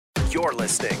You're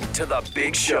listening to The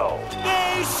Big Show.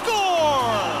 They score!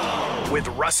 With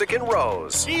Russick and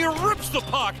Rose. He rips the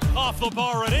puck off the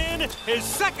bar and in. His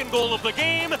second goal of the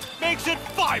game makes it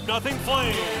 5-0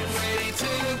 Flames. Ready to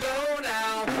go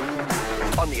now.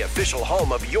 On the official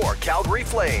home of your Calgary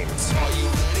Flames. Are you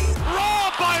ready?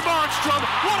 Robbed by Markstrom.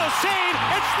 What a save.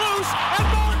 It's loose. And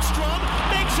Markstrom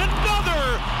makes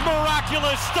another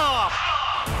miraculous stop.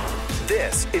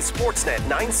 This is Sportsnet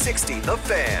 960, The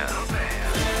Fan.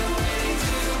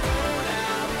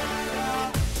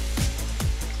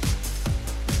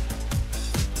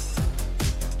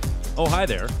 Oh, hi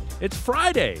there. It's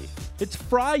Friday. It's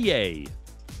Friday.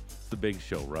 It's The Big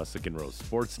Show, Russick and Rose.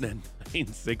 Sportsnet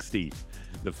 960,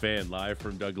 The Fan, live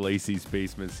from Doug Lacey's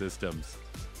Basement Systems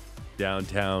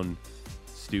downtown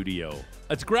studio.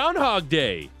 It's Groundhog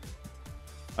Day.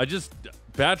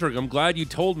 Patrick, I'm glad you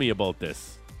told me about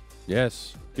this.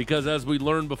 Yes. Because as we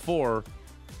learned before,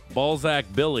 Balzac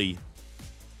Billy,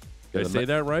 did I say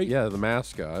that right? Yeah, the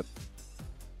mascot.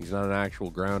 He's not an actual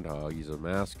groundhog. He's a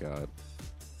mascot.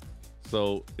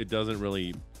 So it doesn't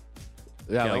really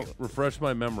refresh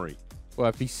my memory. Well,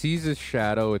 if he sees his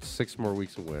shadow, it's 6 more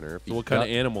weeks of winter. So what kind of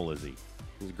animal is he?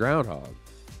 He's a groundhog.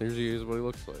 Here's what he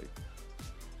looks like.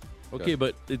 Okay,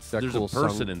 but there's cool a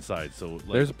person inside, so like,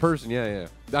 there's a person. Yeah.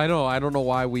 I know. I don't know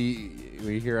why we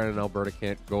here in Alberta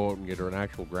can't go out and get an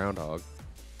actual groundhog.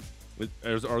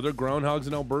 Are there groundhogs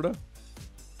in Alberta?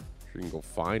 You can go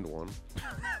find one.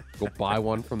 Go buy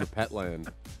one from the Petland.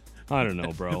 I don't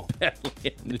know, bro.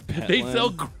 Petland. They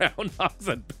sell groundhogs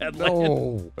at Petland.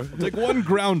 No. Take one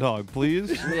groundhog,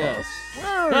 please. Yes. Where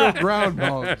are your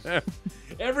groundhogs?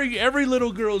 Every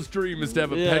little girl's dream is to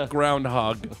have a pet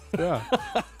groundhog. Yeah.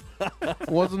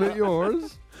 Wasn't it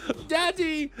yours?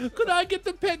 Daddy, could I get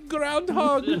the pet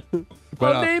groundhog?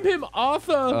 But, I'll name him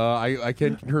Arthur. I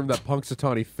can confirm that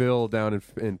Punxsutawney Phil down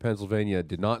in Pennsylvania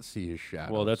did not see his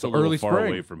shadow. Well, that's so a little early far spring.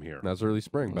 away from here. That's early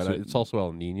spring, but it's also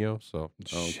El Nino, so.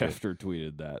 Schefter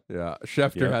tweeted that. Yeah,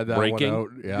 Schefter had that Breaking?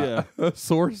 one out. Yeah.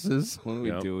 Sources. What are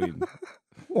we doing?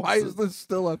 Why is this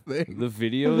still a thing? The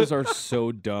videos are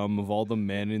so dumb of all the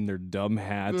men in their dumb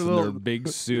hats and their big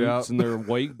suits and their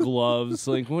white gloves.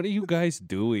 Like, what are you guys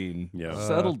doing? Yeah.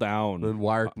 Settle down. And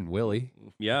Wyatt and Willie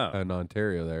Yeah. in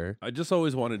Ontario there. I just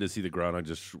always wanted to see the groundhog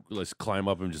just climb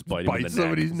up and just bite him in the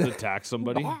somebody's neck. To attack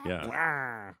somebody.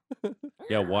 Yeah.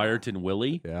 Yeah, Wyatt and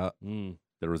Willie. Yeah.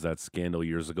 There was that scandal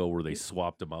years ago where they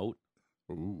swapped him out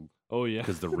Ooh. Oh, yeah.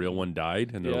 because the real one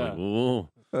died. And they're Yeah. like, oh.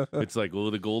 It's like, oh,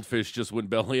 the goldfish just went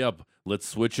belly up. Let's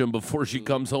switch him before she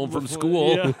comes home from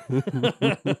school. Yeah.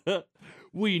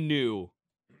 We knew.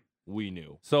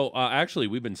 So, actually,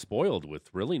 we've been spoiled with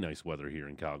really nice weather here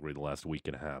in Calgary the last week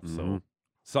and a half. So,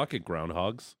 suck it,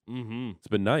 groundhogs. Mm-hmm. It's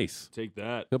been nice. Take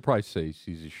that. He'll probably say he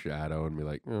sees his shadow and be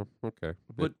like, oh, okay.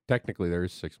 But technically, there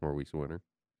is 6 more weeks of winter.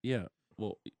 Yeah.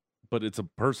 Well, but it's a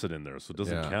person in there, so it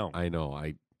doesn't count. I know.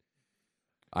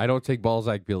 I don't take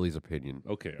Balzac Billy's opinion.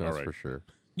 Okay, That's all right. for sure.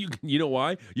 You know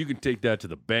why? You can take that to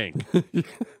the bank.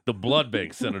 The blood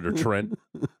bank, Senator Trent.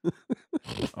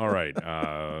 All right.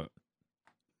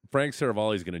 Frank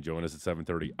Saravalli is going to join us at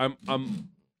 7:30.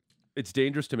 It's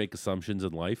dangerous to make assumptions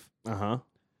in life. Uh-huh.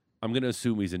 I'm going to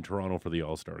assume he's in Toronto for the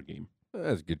All-Star game.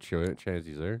 That's a good chance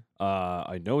he's there.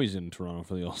 I know he's in Toronto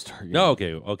for the All-Star game. No,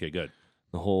 okay, good.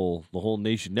 The whole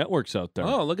Nation Network's out there.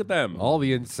 Oh, look at them. All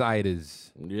the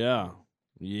insiders. Yeah.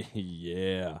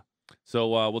 Yeah.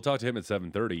 So we'll talk to him at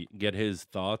 7:30, get his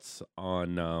thoughts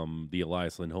on the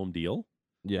Elias Lindholm deal.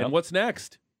 Yeah. And what's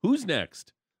next? Who's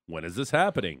next? When is this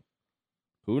happening?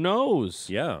 Who knows?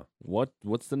 Yeah.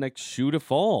 What's the next shoe to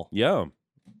fall? Yeah. You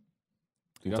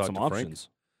We'll got talk some to Frank. options.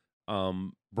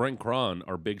 Brent Cron,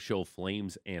 our Big Show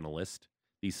Flames analyst,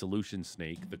 the solution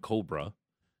snake, the Cobra,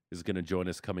 is going to join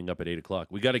us coming up at 8 o'clock.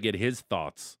 We got to get his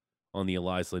thoughts on the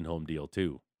Elias Lindholm deal,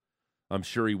 too. I'm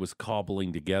sure he was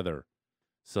cobbling together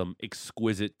some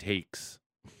exquisite takes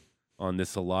on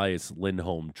this Elias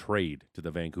Lindholm trade to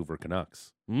the Vancouver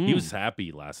Canucks. He was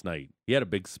happy last night. He had a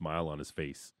big smile on his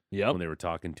face when they were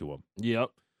talking to him. Yep.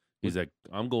 He's like,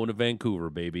 I'm going to Vancouver,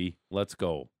 baby. Let's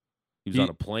go. He was on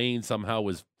a plane. Somehow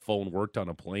his phone worked on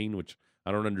a plane, which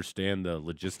I don't understand the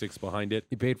logistics behind it.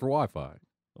 He paid for Wi-Fi.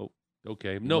 Oh,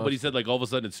 okay. No, but he said like all of a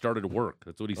sudden it started to work.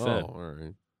 That's what he said. Oh, all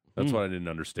right. That's what I didn't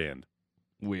understand.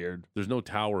 Weird. There's no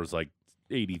towers like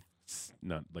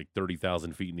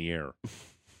 30,000 feet in the air.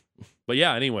 But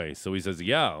yeah, anyway, so he says,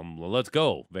 yeah, let's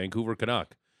go, Vancouver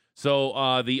Canuck.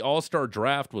 So the All-Star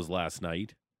draft was last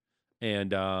night,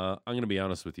 and I'm going to be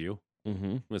honest with you. Mm-hmm. I'm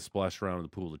going to splash around in the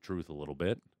pool of truth a little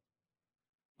bit.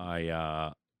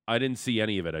 I didn't see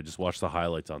any of it. I just watched the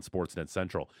highlights on Sportsnet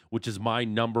Central, which is my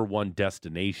number one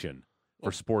destination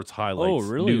for sports highlights,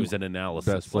 really? news, and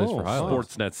analysis. Best place for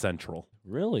highlights. Sportsnet Central.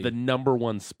 Really? The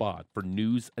 #1 spot for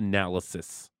news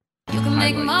analysis. You can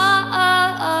make my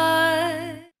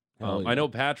Hell I yeah. know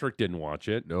Patrick didn't watch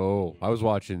it. No, I was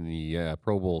watching the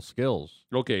Pro Bowl skills.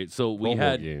 Okay, so Pro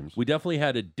Bowl games. we definitely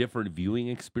had a different viewing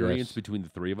experience Yes. between the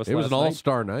three of us. It was last an night.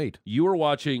 all-star night. You were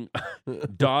watching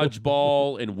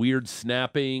dodgeball and weird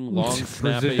snapping, long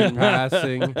Precision snapping,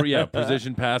 passing.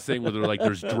 precision passing, where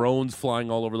there's drones flying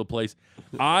all over the place.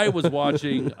 I was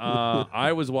watching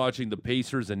the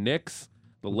Pacers and Knicks,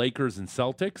 the Lakers and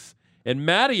Celtics, and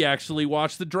Maddie actually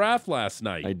watched the draft last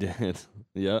night. I did.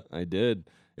 Yeah, I did.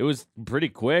 It was pretty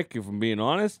quick, if I'm being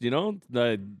honest.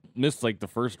 I missed like the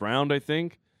first round, I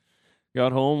think.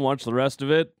 Got home, watched the rest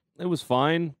of it. It was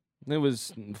fine. It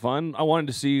was fun. I wanted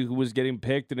to see who was getting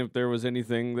picked and if there was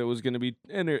anything that was going to be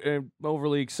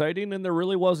overly exciting, and there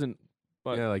really wasn't.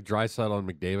 But Yeah, like Draisaitl and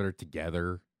McDavid are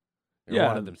together. I Yeah.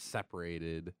 wanted them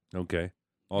separated. Okay,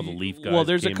 all the Leaf guys. Well,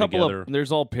 there's a came couple together. of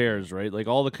there's all pairs, right? Like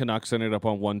all the Canucks ended up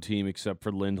on one team except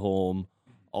for Lindholm.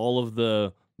 All of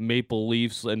the Maple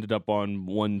Leafs ended up on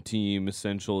one team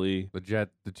essentially. The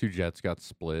two Jets got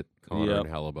split. Connor Yep. and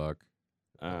Hellebuck.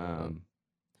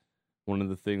 One of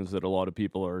the things that a lot of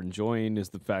people are enjoying is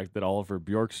the fact that Oliver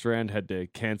Bjorkstrand had to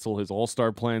cancel his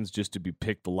All-Star plans just to be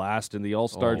picked last in the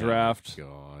All-Star Oh, draft.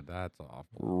 God, that's awful.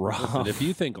 Rough. Listen, if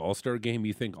you think All-Star game,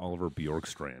 you think Oliver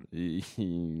Bjorkstrand.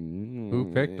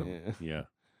 Who picked him? Yeah.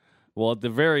 Well, at the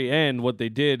very end, what they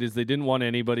did is they didn't want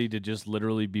anybody to just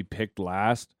literally be picked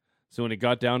last. So when it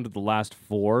got down to the last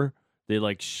four, they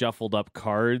like shuffled up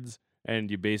cards,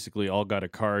 and you basically all got a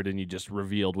card, and you just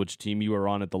revealed which team you were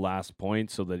on at the last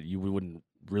point, so that you wouldn't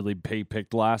really pay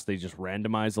picked last. They just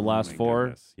randomized the last Oh my four.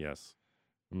 goodness, yes.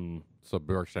 Mm. So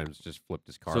Bjorkstrand's just flipped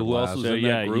his card. So who else last. was So in that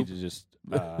yeah, group? he just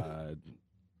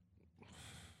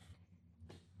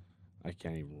I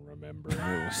can't even remember.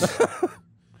 It was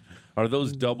Are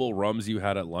those double rums you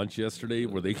had at lunch yesterday,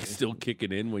 were they still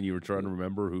kicking in when you were trying to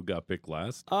remember who got picked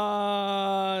last?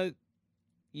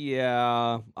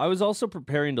 yeah. I was also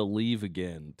preparing to leave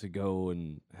again to go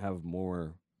and have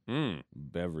more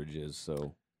beverages.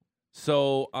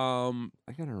 So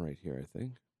I got it right here, I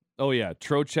think. Oh yeah,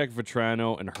 Trocheck,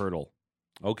 Vetrano, and Hurdle.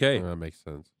 Okay. That makes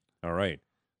sense. All right.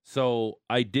 So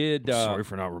I did Sorry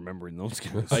for not remembering those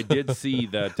guys. I did see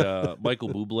that Michael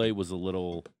Bublé was a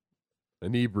little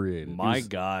Inebriated. My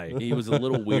guy. he was a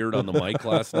little weird on the mic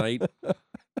last night.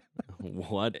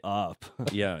 What up?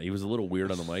 Yeah, he was a little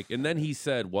weird on the mic. And then he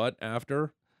said what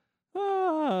after?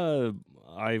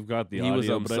 I've got the He audio, was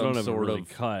on but I some don't have it sort really of-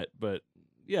 cut. But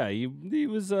yeah, he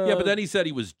was. Yeah, but then he said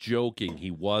he was joking.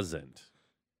 He wasn't.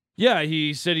 Yeah,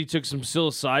 he said he took some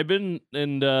psilocybin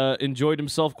and enjoyed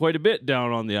himself quite a bit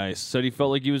down on the ice. Said he felt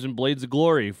like he was in Blades of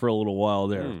Glory for a little while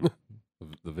there. Hmm.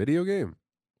 The video game.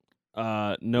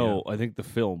 No, I think the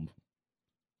film.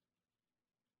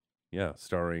 Yeah,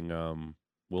 starring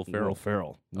Will Ferrell. Will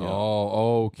Ferrell. Yeah.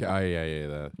 Oh, okay.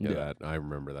 Yeah. Yeah. That. I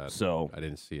remember that. So I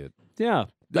didn't see it. yeah,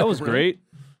 that was great.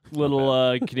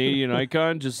 Little Canadian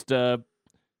icon, just getting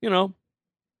a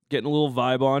little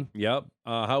vibe on. Yep.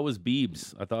 How was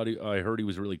Biebs? I heard he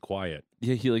was really quiet.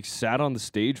 Yeah, he like sat on the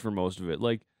stage for most of it.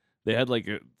 Like they had like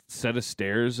a set of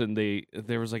stairs, and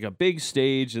there was like a big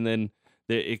stage, and then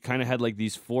it kind of had like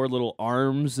these four little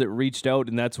arms that reached out,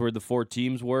 and that's where the four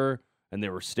teams were. And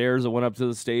there were stairs that went up to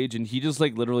the stage, and he just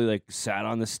like literally like sat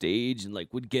on the stage and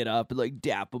like would get up and like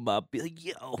dap him up, be like,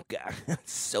 "Yo, God, I'm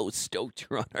so stoked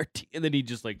you're on our team." And then he'd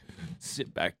just like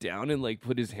sit back down and like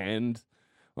put his hand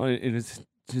on in his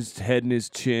head and his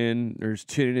chin, or his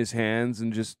chin in his hands,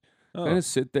 and just kind of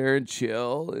sit there and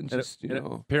chill and just And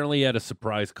apparently he had a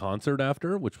surprise concert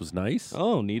after, which was nice.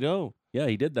 Oh, neato. Yeah,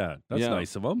 he did that. That's Yeah.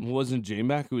 nice of him. Wasn't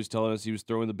J-Mac who was telling us he was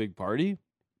throwing the big party?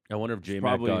 I wonder if J-Mac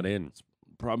probably- got in.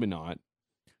 Probably not.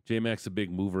 J-Mac's a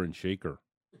big mover and shaker.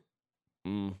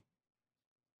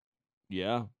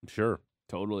 Yeah, I'm sure.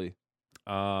 totally.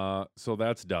 So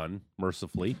that's done,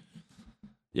 mercifully.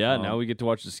 Yeah, Um, now we get to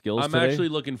watch the skills I'm today. actually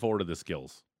looking forward to the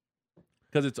skills.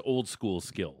 Because it's old school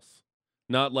skills.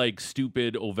 Not like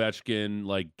stupid Ovechkin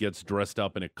like gets dressed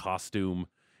up in a costume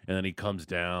and then he comes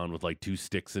down with like two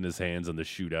sticks in his hands in the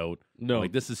shootout. No.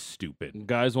 Like this is stupid.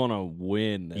 Guys want to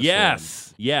win. This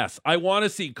Yes. Yes. I want to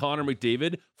see Connor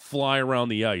McDavid fly around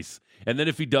the ice. And then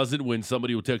if he doesn't win,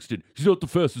 somebody will text it, he's not the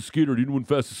fastest skater. He didn't win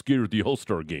fastest skater at the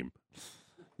All-Star game. one.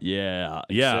 Yeah.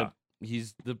 Yeah. except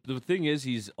He's the thing is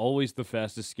he's always the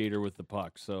fastest skater with the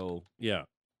puck. So Yeah.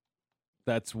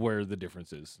 that's where the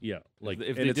difference is. Yeah. Like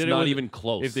if and they it's did it not with- even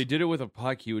close. If they did it with a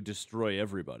puck, he would destroy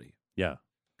everybody. Yeah.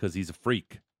 Because he's a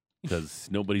freak. Because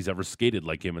nobody's ever skated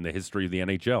like him in the history of the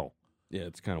NHL. Yeah,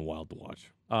 it's kind of wild to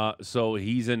watch. So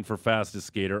he's in for fastest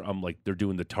skater. I'm like, they're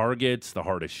doing the targets, the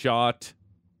hardest shot,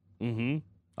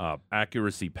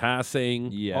 accuracy passing, all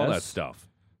that Yes. stuff.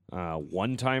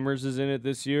 One-timers is in it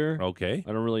this year. Okay.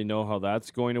 I don't really know how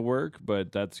that's going to work,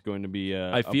 but that's going to be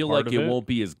I feel a part like of it won't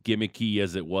be as gimmicky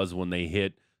as it was when they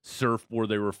hit surf, where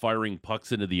they were firing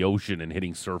pucks into the ocean and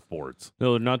hitting surfboards.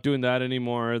 No, they're not doing that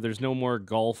anymore. There's no more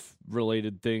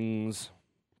golf-related things.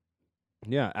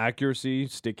 Yeah, accuracy,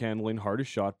 stick handling,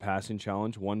 hardest shot, passing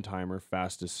challenge, one-timer,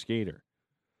 fastest skater.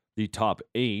 The top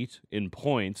 8 in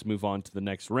points move on to the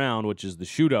next round, which is the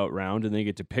shootout round, and they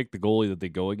get to pick the goalie that they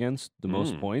go against the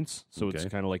most points. So it's Okay.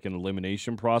 kind of like an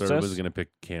elimination So process. everybody's going to pick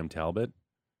Cam Talbot.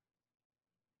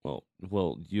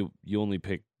 Well, you only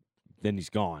pick, then he's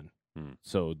gone.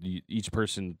 So each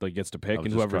person gets to pick, I was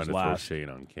and just whoever's trying to last. throw shade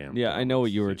on Cam. Yeah, I know Talbot.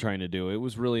 what you were trying to do. It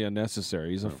was really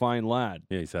unnecessary. He's a fine lad.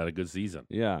 Yeah, he's had a good season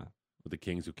Yeah. with the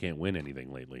Kings, who can't win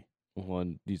anything lately. Well,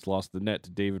 and he's lost the net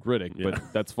to David Riddick, Yeah.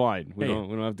 but that's fine. We Hey.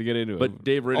 don't have to get into it. But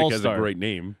Dave Riddick has a All-star. great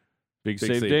name. Big Big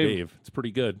save, Dave. It's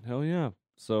pretty good. Hell yeah.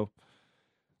 So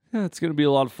yeah, it's gonna be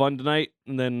a lot of fun tonight.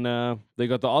 And then they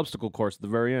got the obstacle course at the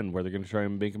very end where they're gonna try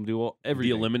and make him do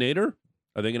everything. The Eliminator?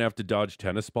 Are they going to have to dodge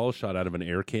tennis balls shot out of an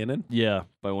air cannon? Yeah,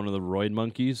 by one of the roid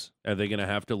monkeys. Are they going to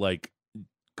have to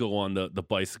go on the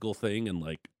bicycle thing and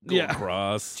go Yeah.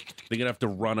 across? They're going to have to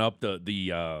run up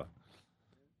the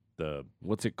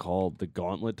What's it called? The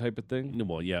gauntlet type of thing?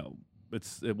 well, yeah. The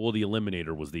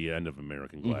Eliminator was the end of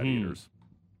American Gladiators.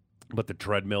 But the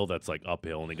treadmill that's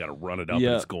uphill and they got to run it up and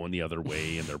Yeah. it's going the other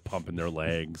way and they're pumping their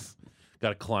legs. Got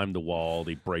to climb the wall.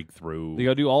 They break through. They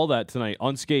gotta do all that tonight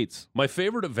on skates. My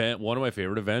favorite event, one of my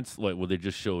favorite events, where they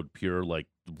just showed pure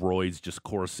roids just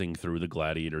coursing through the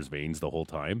gladiators' veins the whole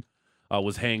time,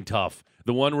 was Hang Tough.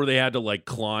 The one where they had to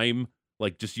climb,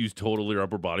 just use total their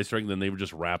upper body strength, and then they would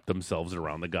just wrap themselves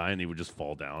around the guy and they would just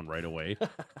fall down right away.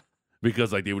 Because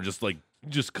they would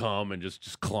just come and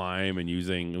just climb and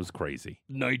it was crazy.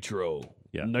 Nitro.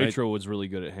 Yeah, Nitro was really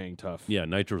good at hang tough. Yeah,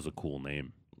 Nitro's a cool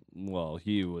name. Well,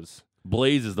 he was.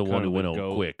 Blaze is the one Kind who of went a out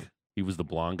goat. quick. He was the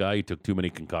blonde guy. He took too many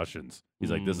concussions.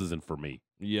 He's like, this isn't for me.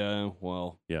 Yeah,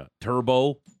 well, Yeah,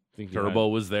 Turbo. I think Turbo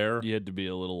was there. you had to be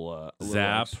a little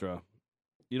Zap. extra.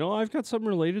 You know, I've got something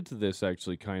related to this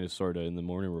actually, kind of, sort of, in the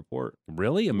morning report.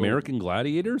 Really? American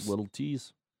Gladiators? Little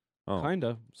tease. Oh, Kind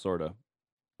of, sort of.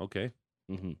 okay.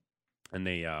 Mm-hmm. And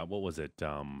they, what was it?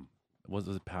 Was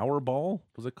it Powerball?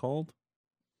 Was it called?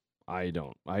 I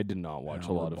did not watch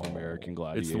a lot of American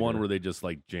Gladiator. It's the one where they just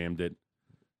jammed it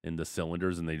in the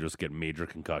cylinders and they just get major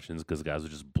concussions because guys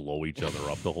would just blow each other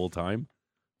up the whole time.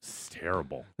 It's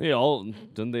terrible.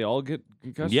 Didn't they all get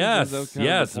concussions? Yes, Is that kind of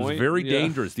yes. the It was point? very Yeah.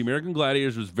 dangerous. The American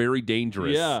Gladiators was very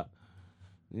dangerous. Yeah.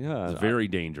 It Yeah. was very I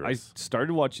dangerous.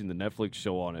 started watching the Netflix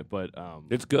show on it, but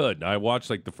It's good. I watched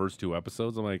the first 2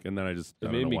 episodes. I'm and then I it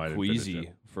don't made know me why I didn't finish queasy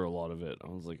it. for a lot of it. I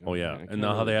was like, Oh yeah, I and can't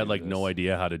now how they really had do no this.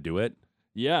 idea how to do it.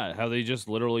 Yeah, how they just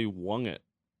literally wung it.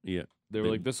 Yeah, They were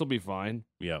like, "This will be fine.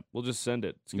 yeah. We'll just send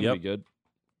it. It's gonna Yep. be good."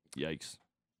 Yikes!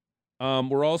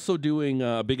 We're also doing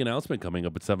a big announcement coming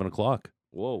up at 7:00.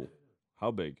 Whoa,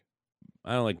 how big?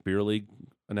 I don't beer league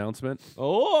announcement.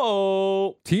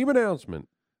 Oh, Team announcement.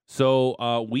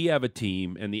 So we have a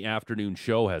team, and the afternoon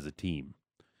show has a team.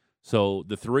 So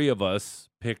the 3 of us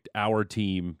picked our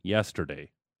team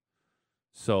yesterday.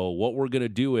 So what we're gonna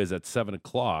do is at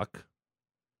 7:00,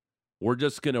 we're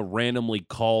just gonna randomly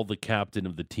call the captain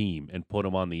of the team and put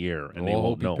him on the air, and they I won't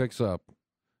hope know. he picks up.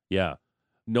 Yeah,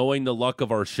 knowing the luck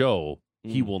of our show,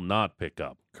 he will not pick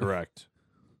up. correct.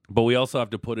 But we also have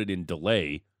to put it in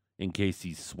delay in case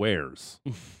he swears.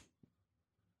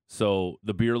 So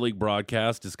the beer league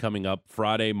broadcast is coming up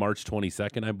Friday, March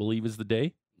 22nd, I believe is the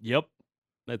day. Yep,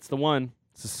 that's the one.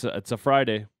 It's a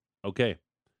Friday. Okay.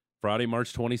 Friday,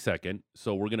 March 22nd.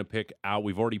 So we're going to pick out,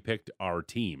 we've already picked our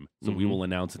team. So we Mhm. will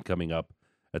announce it coming up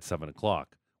at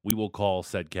 7:00. We will call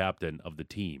said captain of the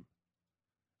team.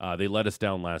 They let us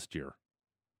down last year.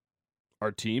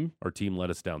 Our team. Our team let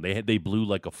us down. They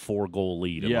blew a 4-goal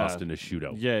lead and Yeah. lost in a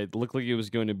shootout. Yeah, it looked like it was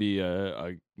going to be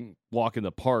a walk in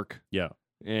the park. Yeah.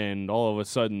 And all of a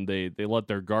sudden, they let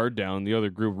their guard down. The other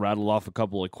group rattled off a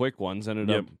couple of quick ones, ended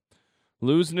Yep. up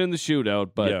losing in the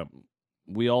shootout, but Yeah.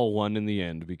 we all won in the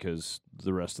end because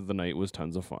the rest of the night was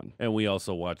tons of fun. And we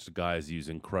also watched guys use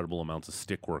incredible amounts of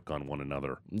stick work on one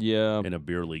another Yeah, in a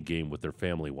beer league game with their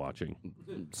family watching.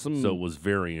 some So it was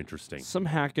very interesting. some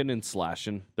hacking and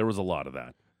slashing, There was a lot of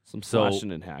that. some So,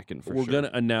 slashing and hacking for We're sure. going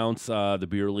to announce the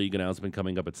beer league announcement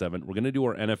coming up at 7. We're going to do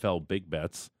our NFL big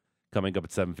bets coming up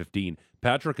at 7:15.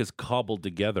 Patrick has cobbled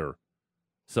together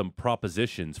some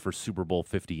propositions for Super Bowl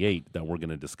 58 that we're going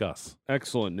to discuss.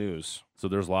 Excellent news. So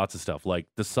there's lots of stuff like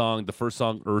the first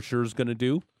song Ursher's going to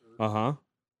do. Uh-huh.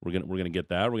 We're gonna get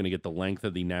that. We're gonna get the length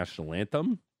of the national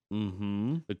anthem.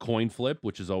 Mm-hmm. The coin flip,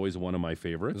 which is always one of my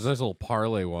favorites. There's a nice little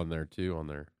parlay one there, too, on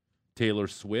there. Taylor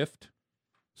Swift.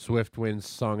 Swift wins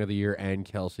Song of the Year and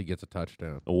Kelsey gets a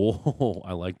touchdown. Oh,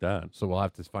 I like that. So we'll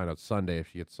have to find out Sunday if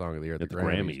she gets Song of the Year at At the the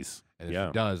Grammys. Grammys. And if Yeah.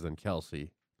 she does, then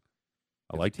Kelsey.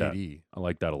 I like that. TD. I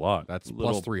like that a lot. That's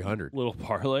Little- plus 300. Little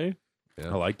parlay. Yeah.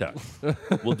 I like that.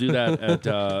 We'll do that at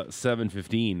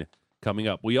 7:15 coming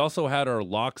up. We also had our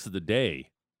locks of the day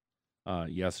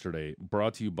yesterday,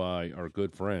 brought to you by our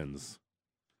good friends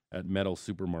at Metal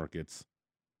Supermarkets,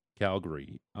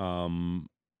 Calgary.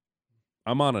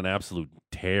 I'm on an absolute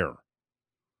tear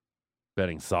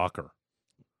betting soccer.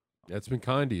 That's been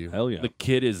kind to you. Hell yeah. The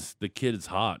kid is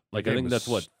hot. Like I game think was that's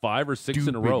what 5 or 6 in a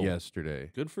Stupid row.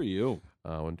 yesterday. Good for you.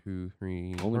 1, 2,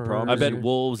 3. Only four, problem I is bet you're-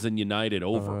 Wolves and United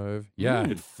over. 5. Yeah.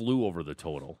 It flew over the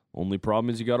total. Only problem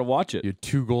is you got to watch it. You had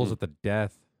 2 goals at the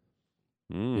death.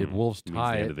 Mm. You had Wolves Means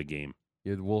tie the it. end of the game.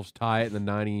 You had Wolves tie it in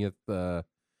the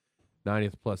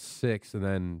 90th plus 6, and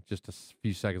then just a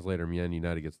few seconds later, Man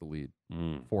United gets the lead.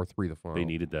 Mm. 4-3 the final. They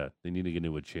needed that. They need to get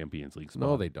into a Champions League spot.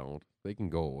 No, they don't. They can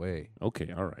go away.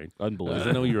 Okay, all right. Because Unbelievable.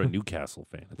 I know you're a Newcastle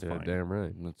fan. That's Yeah, fine. damn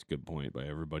right. That's a good point by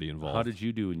everybody involved. How did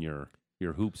you do in your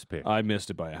hoops pick? I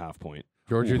missed it by a half point.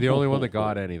 George, you're the only one that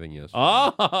got anything yesterday.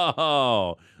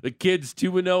 Oh, the kid's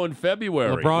 2-0 in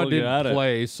February. LeBron Look at didn't it.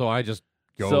 play, so I just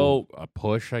go So- a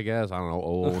push, I guess. I don't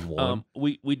know,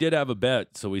 0-1. We did have a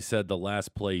bet, so we said the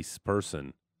last place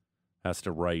person has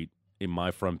to write in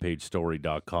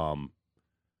myfrontpagestory.com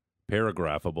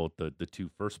paragraph about the 2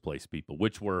 first place people,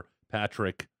 which were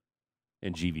Patrick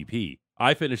and GVP.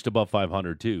 I finished above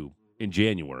 500 too in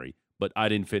January, but I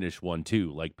didn't finish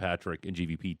 1-2 like Patrick and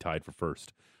GVP tied for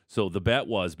first. So the bet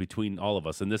was between all of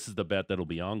us, and this is the bet that'll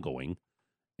be ongoing,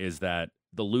 is that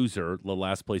the loser, the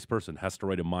last place person, has to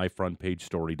write a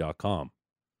myfrontpagestory.com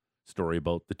story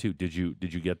about the 2. Do you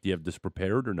have this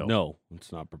prepared or no? No,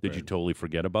 it's not prepared. Did you totally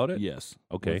forget about it? Yes.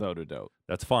 Okay. Without a doubt.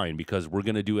 That's fine because we're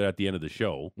going to do it at the end of the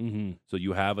show. Mm-hmm. So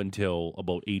you have until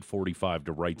about 8:45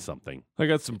 to write something. I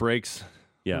got some breaks.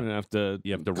 Yeah. I'm gonna have to.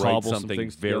 You have to write cobble some something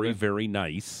things very, together. very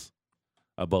nice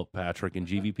about Patrick and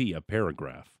GVP, a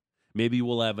paragraph. Maybe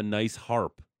we'll have a nice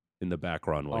harp in the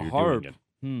background while A you're harp. doing it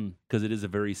Hmm. because it is a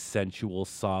very sensual,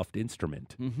 soft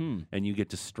instrument, Mm-hmm. and you get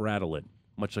to straddle it,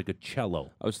 much like a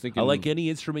cello. I was thinking. I like any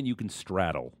instrument you can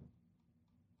straddle.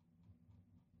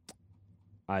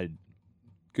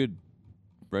 Good.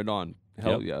 Right on.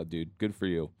 Hell Yep. yeah, dude. Good for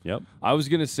you. Yep. I was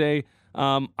gonna say,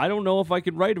 I don't know if I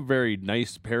could write a very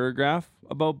nice paragraph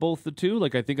about both the 2.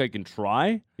 Like, I think I can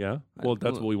try. Yeah. Well,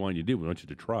 that's what we want you to do. We want you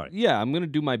to try. Yeah, I'm gonna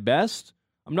do my best.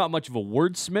 I'm not much of a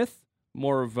wordsmith,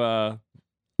 more of a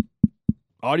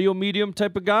audio medium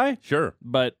type of guy. Sure.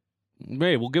 But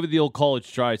hey, we'll give it the old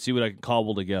college try. See what I can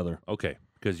cobble together. Okay.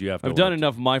 Because you have to. I've done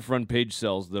enough my front page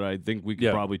sells that I think we could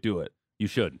Yeah. probably do it. You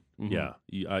should. Mhm.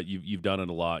 Yeah. You've done it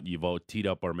a lot. You've teed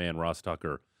up our man Ross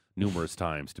Tucker numerous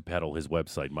times to peddle his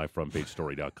website,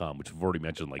 myfrontpagestory.com, which we've already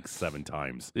mentioned like 7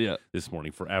 times Yeah. this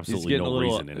morning for He's absolutely getting no a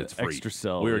little reason, and it's free. extra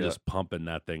sell. We're yeah. just pumping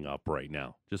that thing up right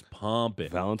now. Just pump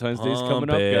it. Valentine's Day's Pump coming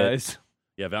up, it. guys.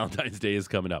 Yeah, Valentine's Day is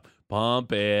coming up.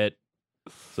 Pump it.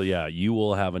 So yeah, you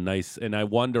will have a nice. And I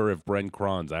wonder if Brent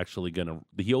Cron's actually gonna.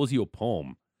 He owes you a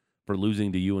poem for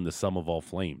losing to you in the Sum of All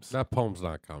Flames. That poem's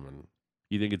not coming.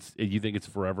 You think it's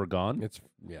forever gone? It's,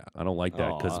 yeah. I don't like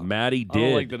that because Aw. Maddie I don't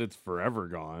did. like that it's forever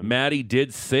gone. Maddie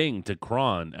did sing to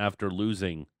Cron after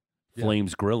losing Yeah.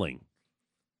 Flames Grilling.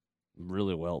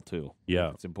 really well too. Yeah.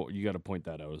 It's important. You got to point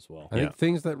that out as well. I think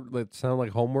things that sound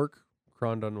like homework,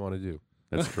 Kron doesn't want to do.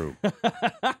 That's true.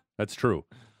 That's true.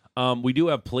 We do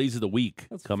have plays of the week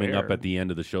That's coming up fair. at the end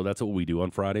of the show. That's what we do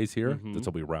on Fridays here. Mhm. That's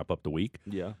how we wrap up the week.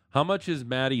 Yeah. How much is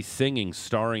Maddie singing,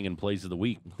 starring in plays of the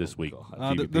week this week?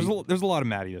 God. GVP? There's a lot of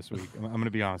Maddie this week. I'm going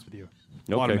to be honest with you.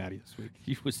 A lot of Okay. Maddie this week.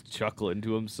 He was chuckling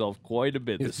to himself quite a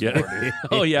bit this Yeah. morning.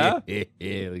 Oh yeah, Look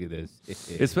at this.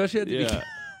 especially at the Yeah.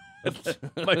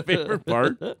 my favorite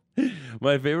part.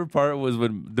 My favorite part was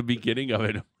when the beginning of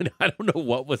it. When I don't know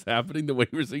what was happening. The way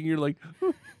you were singing, you're like,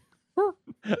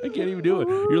 I can't even do it.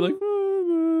 You're like,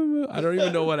 I don't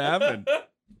even know what happened.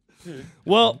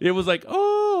 Well, It was like,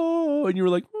 oh, and you were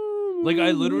like, like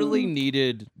I literally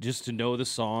needed just to know the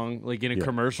song, like in a Yeah.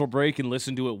 commercial break, and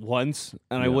listen to it once,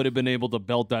 and I Yeah. would have been able to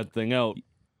belt that thing out.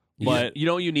 But you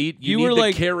know what you need? You need were the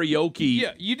like- karaoke.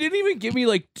 yeah, you didn't even give me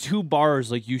like 2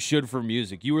 bars like you should for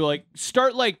music. You were like,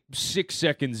 start like 6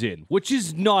 seconds in, which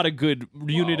is not a good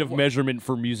unit of measurement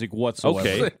for music whatsoever.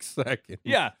 Okay. 6 seconds.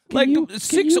 Yeah, Can like you-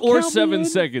 6 you or count me 7 in?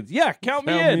 seconds. Yeah, count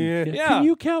me Count in. me in. Yeah, Can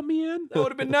you count me in? that would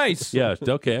have been nice. Yeah,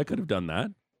 okay, I could have done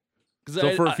that. 'Cause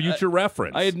So for future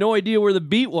reference. I had no idea where the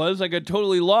beat was. I got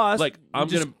totally lost. Like, I'm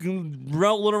just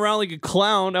rolling around like a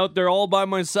clown out there all by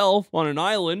myself on an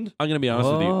island. I'm going to be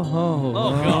honest with you. Oh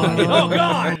god! Oh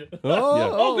god!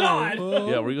 Oh god!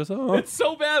 Yeah, where he goes, oh. It's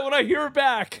so bad when I hear it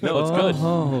back. No, it's good.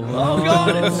 Oh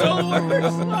god! It's so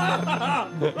worse.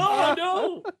 Oh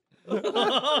no!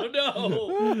 Oh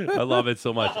no! I love it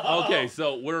so much. Okay,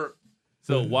 so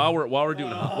while we're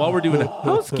doing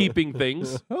housekeeping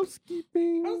things,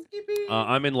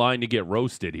 I'm in line to get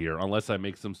roasted here, unless I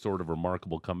make some sort of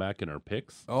remarkable comeback in our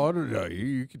picks. Oh no,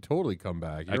 you can totally come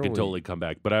back. I can totally come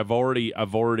back, but I've already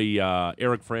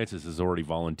Eric Francis has already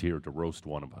volunteered to roast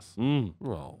one of us,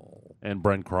 Oh. and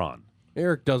Brent Cron.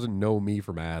 Eric doesn't know me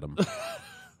from Adam.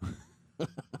 You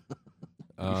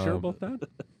sure about that?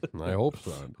 I hope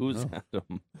so. Who's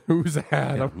Adam? Who's Yeah,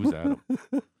 Adam? who's Adam?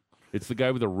 It's the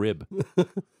guy with a rib. Yeah,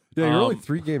 you're only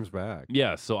 3 games back.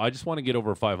 Yeah, so I just want to get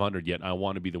over 500 yet. I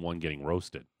want to be the one getting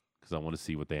roasted because I want to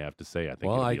see what they have to say. I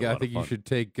think. Well, I it'll be a lot think of you fun. should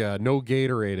take no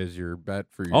Gatorade as your bet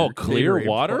for your. Oh, clear Gatorade.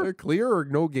 water? Clear or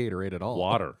no Gatorade at all?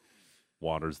 Water.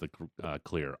 Water's the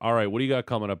clear. All right, what do you got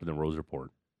coming up in the Rose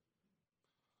Report?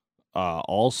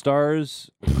 All stars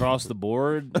across the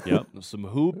board. Yep. Some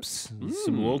hoops,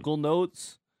 some local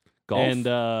notes, Golf. and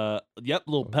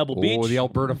little Pebble Beach. Oh, the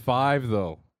Alberta 5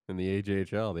 though in the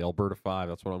AJHL, the Alberta 5.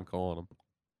 That's what I'm calling them.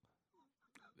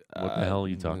 What the hell are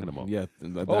you talking about? Yeah,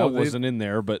 that Oh, they- wasn't in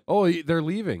there, but Oh, they're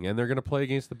leaving and they're going to play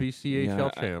against the BCHL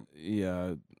champ.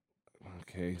 Yeah.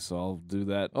 Okay, so I'll do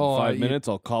that in Oh, 5 you- minutes.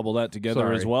 I'll cobble that together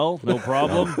Sorry. as well. No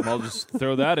problem. I'll just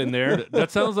throw that in there.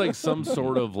 That sounds like some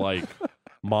sort of like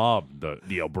mob.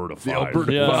 The Alberta 5.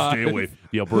 Alberta Yeah. 5. Stay away.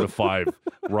 The Alberta 5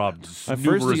 robbed At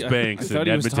numerous first, I banks in thought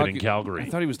he was Edmonton talking- and Calgary. I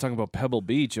thought he was talking about Pebble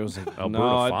Beach. I was like, Alberta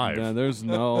no, 5. there's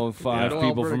no 5 Yeah.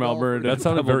 people from Alberta. That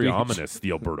sounded Pebble very Beach. ominous.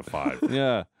 The Alberta 5.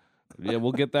 Yeah. Yeah,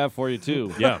 we'll get that for you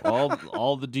too. Yeah.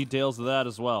 all the details of that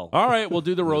as well. All right, we'll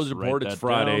do the Rose Just write Report. It's that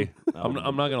Friday. down.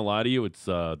 I'm not gonna lie to you. It's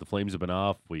the Flames have been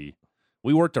off. We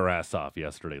worked our ass off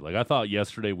yesterday. Like I thought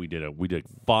yesterday we did a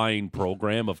fine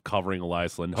program of covering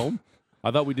Elias Lindholm. I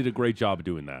thought we did a great job of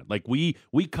doing that. Like we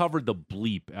covered the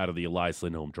bleep out of the Elias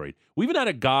Lindholm trade. We even had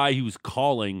a guy who was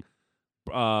calling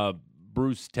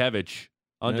Bruce Tevich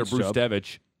under Nice Bruce job.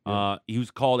 Tevich. He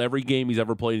was called every game he's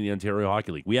ever played in the Ontario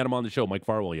Hockey League. We had him on the show, Mike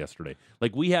Farwell, yesterday.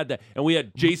 Like we had that, and we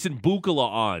had Jason Bukala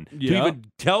on to Yeah. even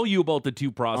tell you about the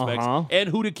 2 prospects Uh-huh. and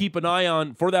who to keep an eye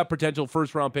on for that potential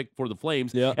first-round pick for the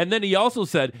Flames. Yeah. And then he also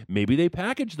said maybe they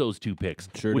package those 2 picks,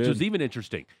 Sure which did. was even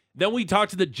interesting. Then we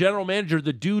talked to the general manager,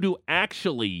 the dude who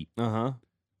actually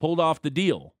pulled off the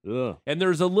deal. Ugh. And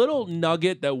there's a little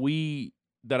nugget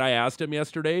that I asked him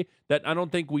yesterday that I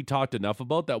don't think we talked enough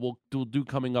about that we'll do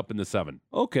coming up in the 7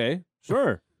 Okay,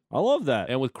 sure. I love that.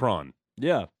 and with Cron.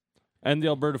 Yeah. And the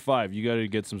Alberta 5. You got to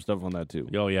get some stuff on that too.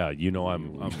 Oh yeah, you know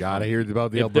I'm Got to hear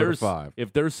about the if Alberta there's 5.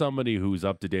 if there's somebody who's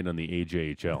up to date on the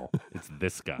AJHL, it's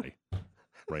this guy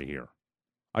right here.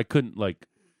 I couldn't like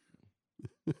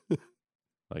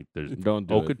there's Don't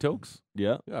do it. Okotoks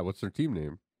Yeah. Yeah, what's their team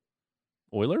name?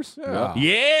 Oilers. Yeah.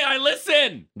 Yeah, I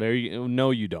listen There you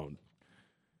No, you don't.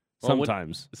 Well, when-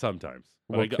 Sometimes. sometimes.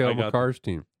 But What I got- Cale I got- McCarr's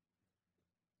team?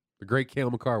 The great Cale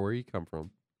McCarr. Where he come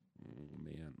from? Oh,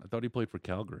 man, I thought he played for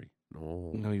Calgary.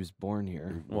 No. No, he was born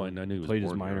here. Well, I knew he was Played his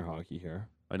born minor here. hockey here.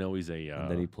 I know he's a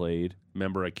And then he played.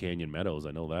 member at Canyon Meadows.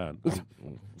 I know that.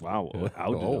 Wow.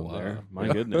 How did Oh, there? wow. My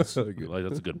goodness. Good. Like,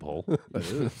 that's a good poll. That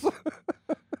is.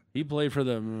 He played for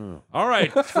them. All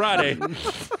right, it's Friday.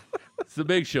 It's the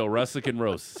big show, Russick and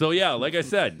Roast. So yeah, like I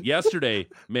said yesterday,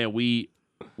 man, we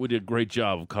did a great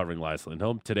job of covering Elias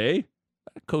Lindholm. Today,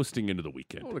 coasting into the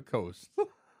weekend. On the coast.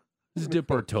 Let's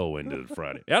dip our toe into the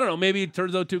Friday. I don't know. Maybe it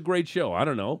turns out to a great show. I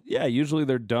don't know. Yeah, usually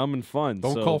they're dumb and fun.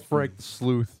 Don't so- call Frank the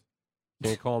sleuth.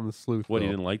 Don't call him the sleuth. What, he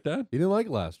though. didn't like that? He didn't like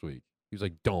it last week. He was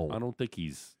like, don't. I don't think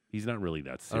he's not really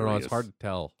that I serious. don't know. It's hard to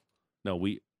tell. No,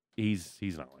 he's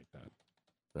not like that.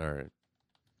 All right.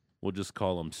 We'll just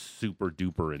call him super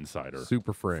duper insider.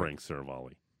 Super Frank. Frank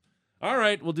Cervalli. All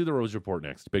right, we'll do the Rose Report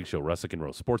next. Big show, Russick and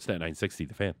Rose. Sportsnet 960,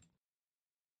 The Fan.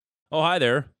 Oh, hi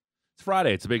there. It's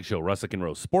Friday. It's a big show, Russick and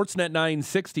Rose. Sportsnet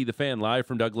 960, The Fan, live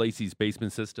from Doug Lacey's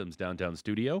Basement Systems downtown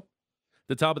studio. At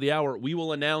the top of the hour, we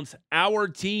will announce our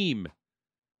team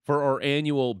for our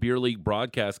annual Beer League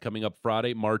broadcast coming up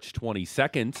Friday, March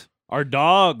 22nd. Our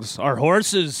dogs, our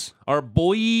horses, Our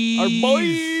boys. our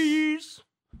boys.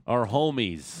 Our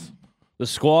homies. The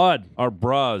squad. Our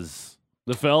bras.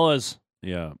 The fellas.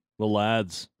 Yeah. The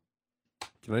lads.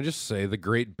 Can I just say the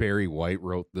great Barry White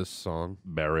wrote this song?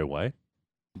 Barry White.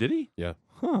 Did he? Yeah.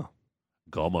 Huh.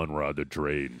 Come on, ride the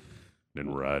train.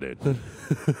 And ride it.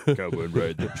 Come and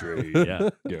ride the train. Yeah.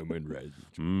 Come and ride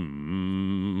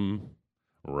the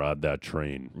Ride that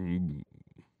train.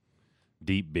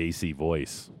 Deep, bassy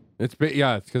voice. It's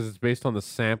because it's based on the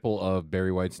sample of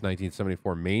Barry White's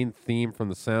 1974 main theme from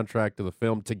the soundtrack to the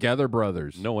film Together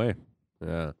Brothers. No way.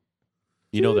 Yeah,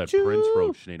 You know that Prince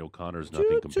wrote Sinead O'Connor's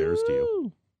Nothing Compares to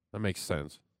You. that makes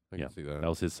sense. I Yeah, can see that. that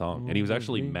was his song. And he was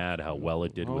actually mad how well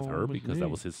it did with her because that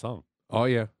was his song. Oh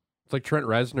yeah, it's like Trent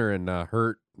Reznor and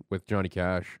Hurt with Johnny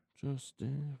Cash.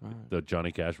 The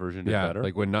Johnny Cash version is Yeah, better.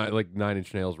 like when Nine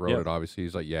Inch Nails wrote Yeah. it. Obviously,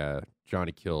 he's like, yeah,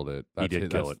 Johnny killed it. He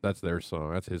did kill it. That's their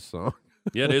song. That's his song.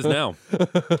 Yeah, it is now.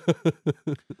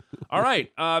 All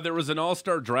right. There was an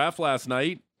all-star draft last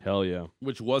night, Hell yeah.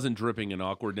 which wasn't dripping in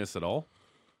awkwardness at all.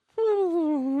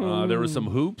 There was some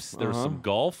hoops. There was some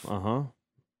golf. Uh-huh.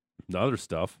 Other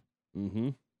stuff. Mm-hmm.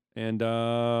 And,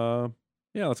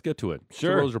 yeah, let's get to it.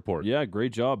 Sure. Rose Report. Yeah,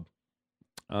 great job.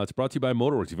 It's brought to you by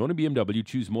Motorworks. If you own a BMW,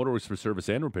 choose Motorworks for service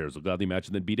and repairs. They'll gladly match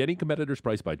and then beat any competitor's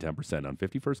price by 10% on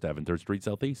 51st Ave and 3rd Street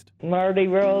Southeast. Marty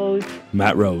Rose.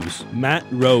 Matt Rose. Matt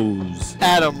Rose.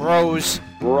 Adam Rose.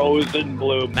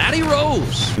 Matty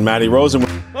Rose. Matty Rosen.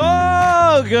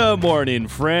 Oh, good morning,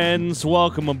 friends.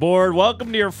 Welcome aboard.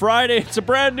 Welcome to your Friday. It's a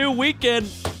brand new weekend.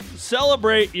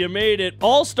 Celebrate. You made it.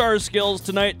 All-star skills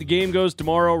tonight. The game goes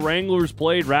tomorrow. Wranglers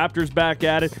played. Raptors back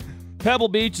at it. Pebble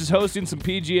Beach is hosting some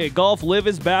PGA golf. Liv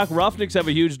is back. Roughnecks have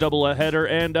a huge doubleheader.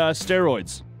 And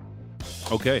steroids.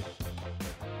 Okay.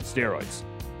 Steroids.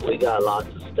 We got lots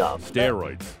of stuff.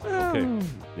 Steroids. Okay.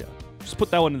 Yeah. Just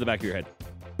put that one in the back of your head.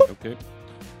 Okay.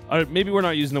 Maybe we're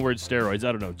not using the word steroids.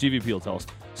 I don't know. GVP will tell us.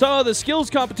 So the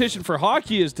skills competition for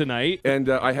hockey is tonight.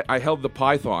 And I held the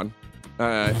python,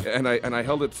 and I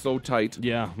held it so tight.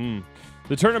 Yeah.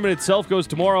 The tournament itself goes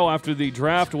tomorrow after the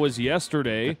draft was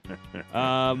yesterday.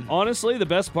 Honestly, the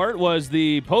best part was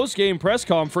the post-game press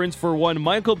conference for one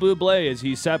Michael Bublé as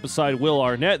he sat beside Will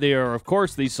Arnett. They are, of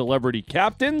course, the celebrity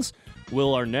captains.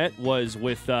 Will Arnett was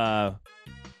with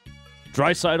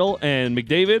Draisaitl and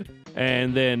McDavid.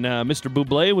 And then Mr.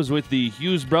 Bublé was with the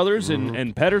Hughes brothers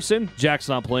and Pedersen. Jack's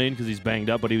not playing because he's banged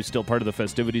up, but he was still part of the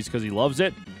festivities because he loves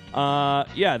it.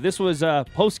 Yeah, this was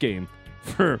post-game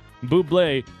for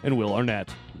Bublé and Will Arnett.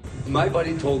 My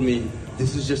buddy told me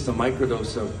this is just a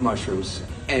microdose of mushrooms,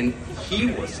 and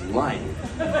he was lying.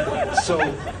 So,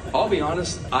 I'll be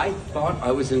honest, I thought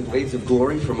I was in Blades of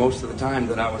Glory for most of the time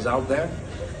that I was out there,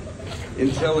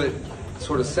 until it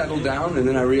sort of settled down, and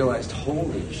then I realized,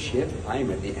 holy shit,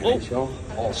 I'm at the NHL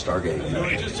All-Star Game. You know,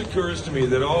 it just occurs to me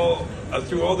that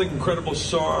through all the incredible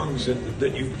songs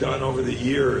that you've done over the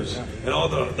years, and all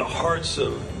the hearts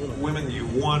of women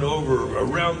you've won over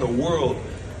around the world,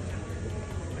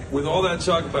 with all that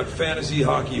talk about fantasy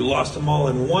hockey, you lost them all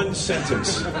in one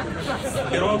sentence.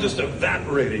 It all just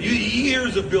evaporated.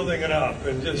 Years of building it up,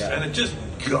 and it just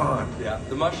gone. Yeah,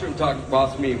 the mushroom talk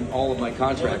lost me all of my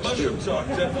contracts, Well, the mushroom too. talk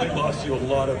definitely lost you a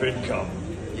lot of income.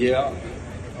 Yeah.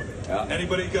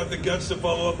 Anybody got the guts to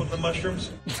follow up on the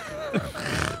mushrooms?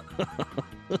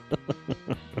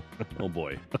 Oh,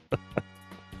 boy.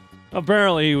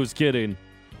 Apparently he was kidding.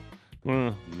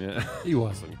 Yeah. He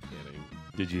wasn't kidding.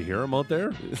 Did you hear him out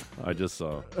there? I just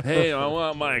saw. Hey, I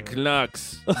want my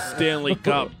Canucks Stanley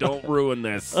Cup. Don't ruin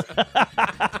this.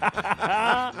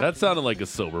 That sounded like a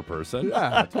sober person.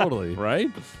 Yeah, totally. Right?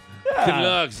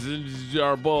 Canucks,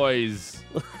 our boys.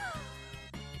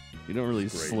 You don't really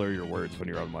slur your words when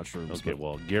you're on mushrooms. Okay,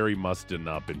 well, Gary must have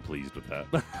not been pleased with that.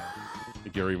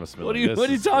 Gary must have been What are like, you What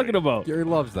are you "This is talking great." about? Gary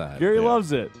loves that. Gary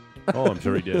loves it. Oh, I'm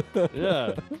sure he did.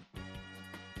 Yeah.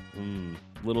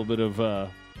 Little bit of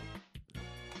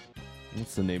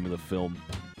what's the name of the film?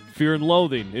 Fear and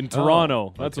Loathing in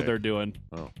Toronto. That's what okay. they're doing.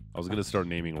 Oh, I was going to start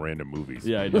naming random movies.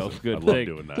 Yeah, I know. Good I love thing.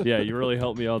 doing that. Yeah, you really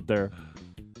helped me out there.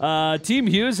 Team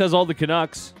Hughes has all the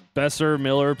Canucks. Besser,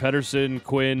 Miller, Pedersen,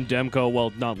 Quinn, Demko.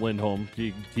 Well, not Lindholm.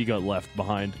 He got left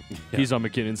behind. Yeah. He's on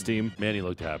McKinnon's team. Man, he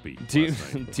looked happy. Team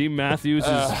Matthews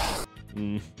is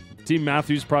Team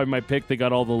Matthews probably my pick. They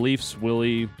got all the Leafs,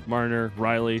 Willie, Marner,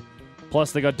 Riley.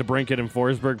 Plus they got DeBrincat and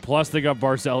Forsberg. Plus they got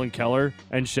Barzell and Keller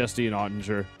and Shesty and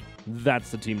Ottinger.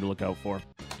 That's the team to look out for.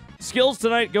 Skills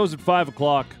tonight goes at 5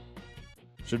 o'clock.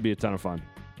 Should be a ton of fun.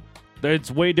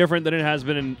 It's way different than it has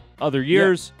been in other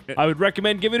years. Yeah. I would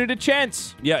recommend giving it a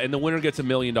chance. Yeah, and the winner gets $1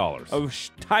 million. Oh,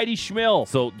 tidy schmill.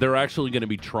 So they're actually going to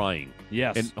be trying.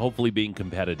 Yes. And hopefully being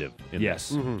competitive.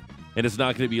 Yes. Mm-hmm. And it's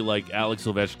not going to be like Alex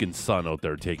Ovechkin's son out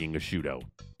there taking a shootout.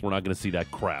 We're not going to see that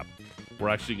crap. We're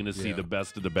actually going to see the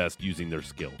best of the best using their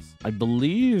skills. I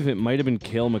believe it might have been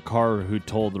Cale McCarr who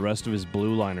told the rest of his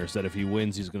blue liners that if he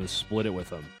wins, he's going to split it with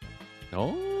them.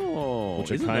 Oh,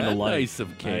 which I isn't kind of that like. nice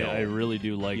of Cale. I really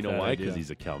do like. You know that why? idea. Because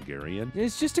he's a Calgarian.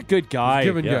 He's just a good guy.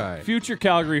 He's a good guy. Future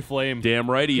Calgary Flame. Damn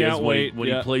right he Can't is wait. when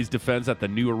he plays defense at the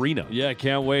new arena. Yeah,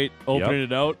 can't wait. Opening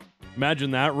it out.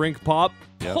 Imagine that rink pop.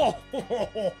 Yep.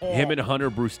 Him and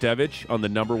Hunter Brustevich on the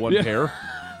number one pair.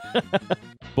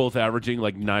 Both averaging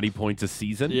like 90 points a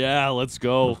season. Yeah, let's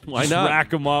go. Why Just not? rack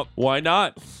them up. Why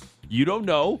not? You don't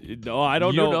know. No, I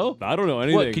don't You know. I don't know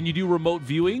anything. What, can you do remote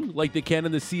viewing like they can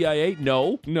in the CIA?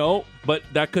 No. But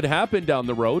that could happen down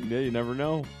the road. Yeah, you never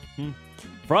know.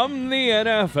 From the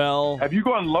NFL. Have you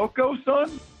gone loco,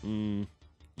 son?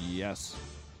 Yes.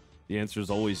 The answer is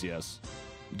always yes.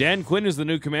 Dan Quinn is the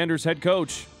new Commanders head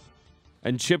coach.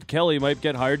 And Chip Kelly might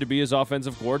get hired to be his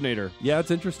offensive coordinator. Yeah,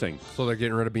 it's interesting. So they're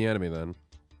getting rid of Bieniemy then.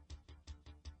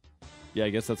 Yeah, I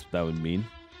guess that's what that would mean.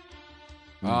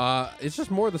 It's just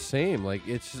more the same. Like,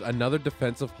 it's just another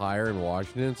defensive hire in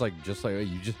Washington. It's like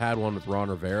you just had one with Ron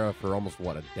Rivera for almost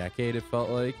a decade. It felt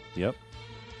like. Yep.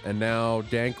 And now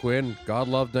Dan Quinn. God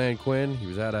love Dan Quinn. He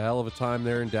was at a hell of a time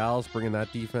there in Dallas, bringing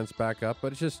that defense back up.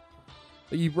 But it's just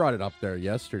you brought it up there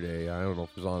yesterday. I don't know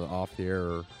if it was on off the air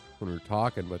or when we were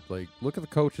talking, but like, look at the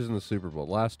coaches in the Super Bowl.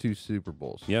 Last two Super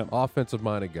Bowls. Yeah. Offensive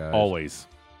minded guys. Always.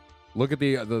 Look at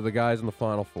the guys in the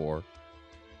Final Four.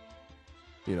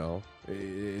 You know,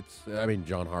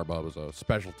 John Harbaugh was a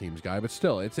special teams guy, but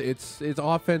still, it's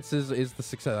offense is the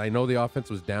success. I know the offense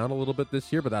was down a little bit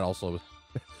this year, but that also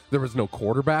there was no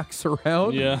quarterbacks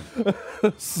around. Yeah.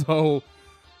 So,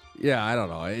 yeah, I don't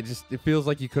know. It feels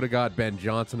like you could have got Ben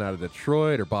Johnson out of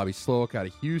Detroit or Bobby Slowick out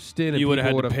of Houston. And You would have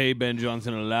had people to pay Ben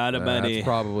Johnson a lot of money. That's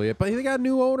probably it. But they got a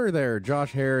new owner there,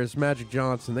 Josh Harris, Magic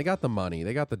Johnson. They got the money.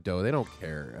 They got the dough. They don't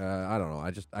care. I don't know.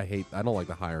 I don't like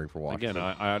the hiring for Washington.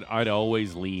 Again, I'd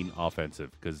always lean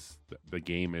offensive because the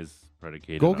game is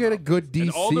predicated. Go on get a offense. good DC.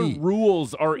 And all the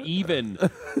rules are even,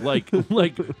 like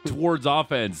towards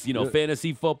offense. You know,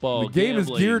 fantasy football. The game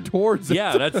gambling. is geared towards it.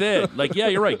 Yeah, that's it. Like, yeah,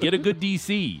 you're right. Get a good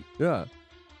DC. Yeah.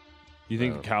 You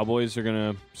think the Cowboys are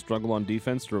going to struggle on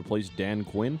defense to replace Dan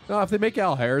Quinn? No, if they make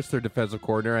Al Harris their defensive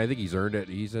coordinator, I think he's earned it.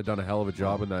 He's done a hell of a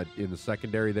job in the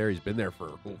secondary there. He's been there for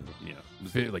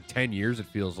like 10 years, it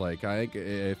feels like. I think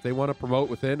if they want to promote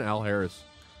within, Al Harris.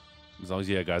 As long as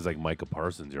you have guys like Micah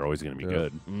Parsons, you're always going to be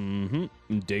good. Mm-hmm.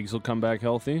 And Diggs will come back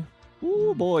healthy.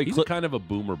 Ooh, boy. He's kind of a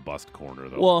boomer bust corner,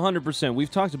 though. Well, 100%. We've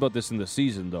talked about this in the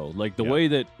season, though. Like, the way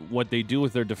that what they do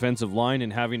with their defensive line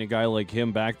and having a guy like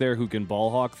him back there who can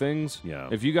ball hawk things. Yeah.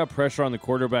 If you got pressure on the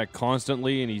quarterback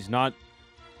constantly and he's not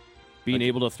being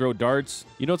able to throw darts,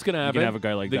 you know what's going to happen? You can have a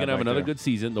guy like They're that. going to have back another there. good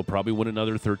season. They'll probably win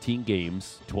another 13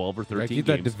 games, 12 or 13 Keep games.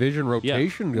 that division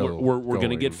rotation yeah. We're going to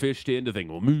going. get fished into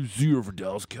thinking, well, maybe 0 for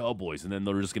Dallas Cowboys, and then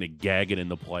they're just going to gag it in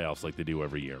the playoffs like they do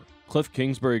every year. Cliff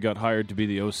Kingsbury got hired to be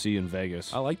the OC in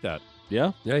Vegas. I like that.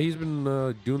 Yeah? Yeah, he's been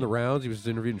doing the rounds. He was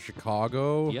interviewed in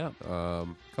Chicago. Yeah. A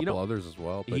couple others as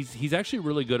well. But He's actually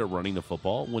really good at running the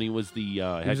football. When he was the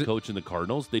head coach in the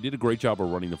Cardinals, they did a great job of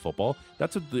running the football.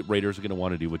 That's what the Raiders are going to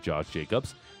want to do with Josh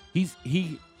Jacobs. He's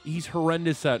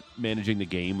horrendous at managing the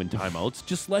game and timeouts.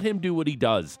 Just let him do what he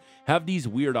does. Have these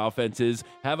weird offenses.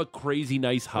 Have a crazy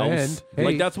nice house. And,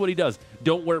 hey, that's what he does.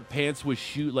 Don't wear pants with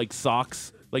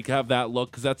socks. Like, have that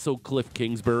look, because that's so Cliff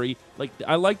Kingsbury. Like,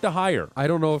 I like the hire. I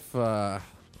don't know if I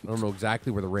don't know exactly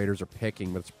where the Raiders are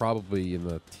picking, but it's probably in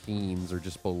the teens or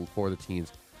just before the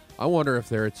teens. I wonder if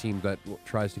they're a team that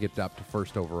tries to get up to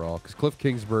first overall, because Cliff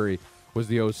Kingsbury was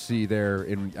the OC there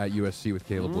at USC with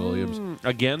Caleb Williams.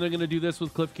 Again, they're going to do this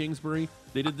with Cliff Kingsbury.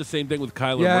 They did the same thing with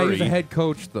Kyler Yeah, Murray. he's a head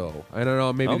coach, though. I don't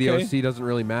know. Maybe the OC doesn't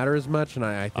really matter as much, and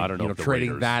I think I don't know if the trading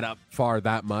Raiders- that up far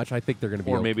that much, I think they're going to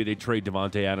be. Or maybe they trade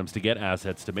Devontae Adams to get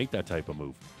assets to make that type of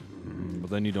move. But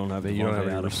then you don't have you don't have Devontae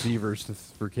any Adams.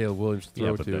 receivers for Caleb Williams to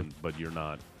throw to. But you're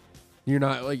not. You're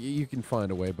not like you can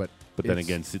find a way, but then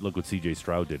again, look what C.J.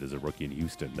 Stroud did as a rookie in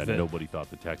Houston. That Ve- nobody thought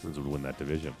the Texans would win that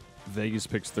division. Vegas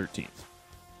picks 13th.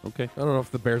 Okay. I don't know if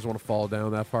the Bears want to fall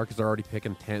down that far because they're already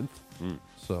picking 10th.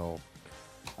 So,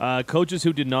 coaches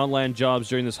who did not land jobs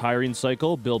during this hiring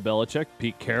cycle: Bill Belichick,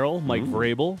 Pete Carroll, Mike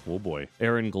Vrabel, Oh boy.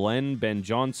 Aaron Glenn, Ben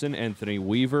Johnson, Anthony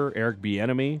Weaver, Eric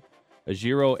Bieniemy,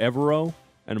 Ajiro Evero,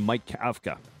 and Mike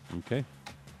Kafka. Okay.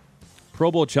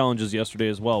 Pro Bowl challenges yesterday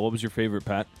as well. What was your favorite,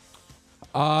 Pat?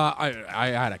 I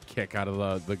had a kick out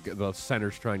of the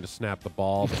centers trying to snap the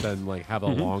ball, but then have a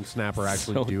long snapper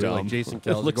actually So do it. dumb. Like Jason It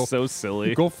Kelsey, looks so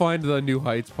silly. Go find the New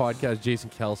Heights podcast. Jason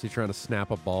Kelsey trying to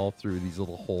snap a ball through these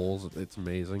little holes. It's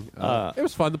amazing. It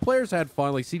was fun. The players had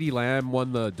fun. Like CeeDee Lamb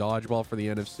won the dodgeball for the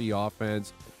NFC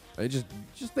offense. They just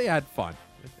they had fun.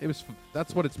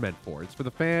 That's what it's meant for. It's for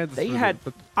the fans. They had.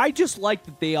 I just like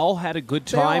that they all had a good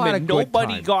They all time had and a good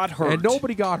nobody time. got hurt. And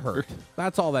nobody got hurt.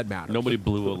 That's all that matters. Nobody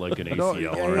blew it like an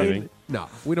ACL or anything. No,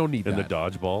 we don't need In that. the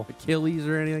dodgeball. Achilles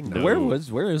or anything. No.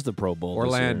 Where is the Pro Bowl? this year?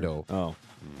 Orlando. Oh,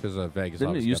 Because Vegas. didn't it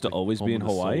obviously used to got always be in Home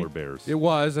of the Hawaii? Solar Bears. It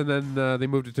was, and then they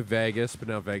moved it to Vegas, but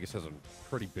now Vegas has a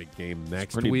pretty big game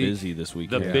next Pretty week. busy this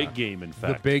week. The yeah. big game, in The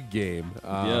fact. big game.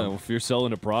 Yeah, well, if you're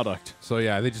selling a product. So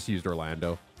yeah, they just used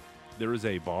Orlando. There is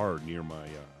a bar near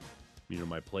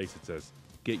my place that says,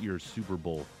 "Get your Super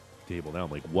Bowl table now." I'm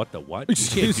like, what the what? You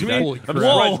can't do that. Holy I'm crap.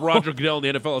 surprised Roger Goodell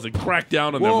in the NFL hasn't cracked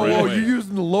down on them right Whoa, away. you're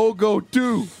using the logo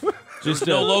too. Just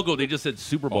no logo. They just said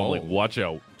Super Bowl. Like, watch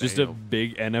out. Just a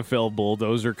big NFL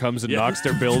bulldozer comes and knocks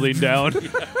their building down.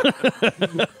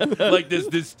 Like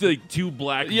this like two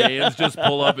black vans just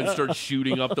pull up and start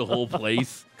shooting up the whole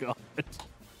place. God.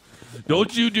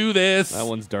 Don't you do this. That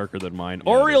one's darker than mine.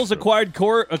 Yeah, Orioles that's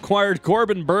true. acquired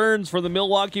Corbin Burns for the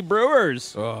Milwaukee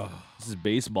Brewers. Ugh, This is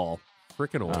baseball.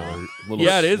 frickin' Oilers.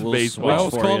 Yeah, it is Little baseball. switch I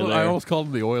almost for called you them, there. I almost called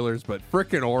them the Oilers, but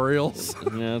frickin' Orioles.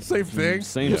 Yeah, Same thing.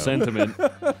 Same sentiment.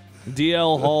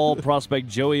 DL Hall prospect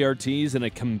Joey Ortiz and a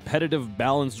competitive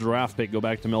balanced draft pick go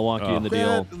back to Milwaukee in the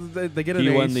deal. They get an He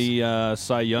ace. won the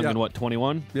Cy Young Yeah. in what,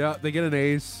 21? Yeah, they get an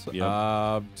ace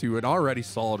Yeah. to an already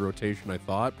solid rotation, I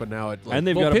thought, but now it And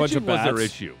they've got a bunch of pitching was their bats.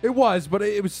 issue. it was, but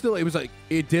it was still like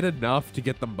it did enough to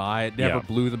get them by. It never Yeah.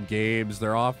 blew them games.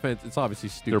 Their offense, it's obviously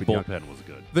Their stupid. young. bullpen was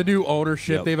good. The new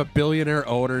ownership, Yep. they have a billionaire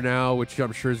owner now, which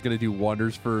I'm sure is going to do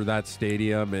wonders for that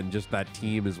stadium and just that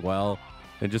team as well.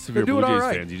 And just if They're you're Blue doing Jays all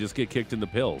right. fans, you just get kicked in the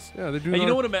pills. Yeah, they're doing. And you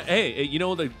know all what? Hey, you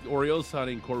know the Orioles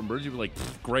signing Corbin Burns? You'd be like,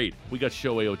 great, we got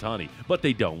Shohei Ohtani, but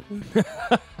they don't.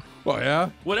 Oh yeah.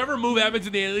 Whatever move happens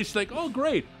in the end, it's like, oh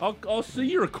great, I'll see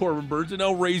you're a Corbin Burns and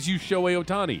I'll raise you Shohei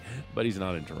Ohtani. But he's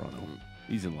not in Toronto.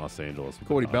 He's in Los Angeles. with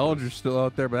Cody the Dodgers. Bellinger's still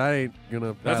out there, but that ain't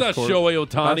gonna. That's pass not Shohei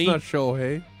Ohtani. That's not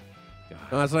Shohei.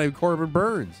 No, that's not even Corbin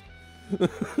Burns.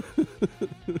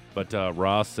 But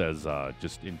Ross says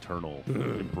just internal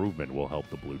improvement will help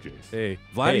the Blue Jays. Hey,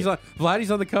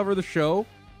 Vladdy's on the cover of the show.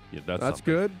 Yeah, That's something.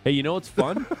 good. Hey, you know what's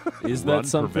fun? Is Run that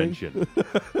something? Prevention.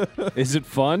 Is it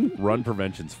fun? Run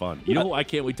prevention's fun. You know who I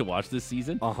can't wait to watch this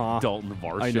season? Uh-huh. Dalton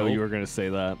Varsho. I know you were going to say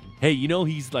that. Hey, you know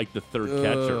he's like the third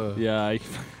catcher. Yeah. In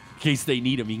case they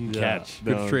need him, he can catch.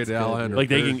 Good trade to Alejandro. Like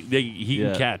Kirk. he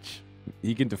can catch.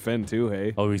 He can defend too,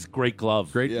 hey? Oh, he's great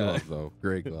glove. Great glove though.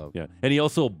 Great glove. Yeah, and he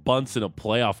also bunts in a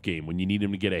playoff game when you need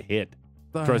him to get a hit.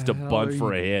 The Tries to hell bunt are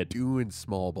for you a hit. Doing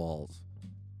small balls.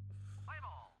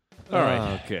 All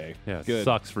right. Okay. Yeah, Good.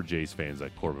 sucks for Jays fans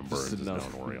that Corbin Burns is now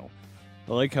enough. an Oriole.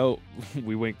 I like how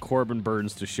we went Corbin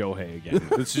Burns to Shohei again.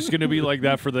 It's just going to be like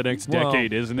that for the next Well,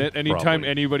 decade, isn't it? Anytime probably.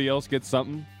 anybody else gets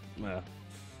something.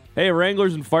 Hey,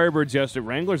 Wranglers and Firebirds yesterday.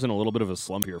 Wranglers in a little bit of a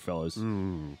slump here, fellas.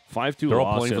 5-2 They're all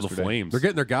loss playing for the yesterday. Flames. They're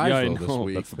getting their guys Yeah, I though this know.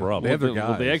 week. That's the problem. They have their Well,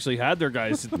 guys. they actually had their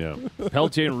guys. Yeah.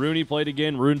 Peltier and Rooney played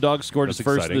again. Roondog scored That's his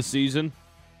first exciting. this season.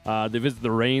 They visit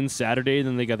the Reigns Saturday.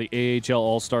 Then they got the AHL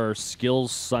All-Star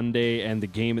Skills Sunday, and the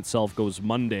game itself goes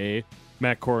Monday.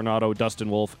 Matt Coronado, Dustin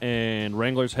Wolf, and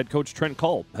Wranglers head coach Trent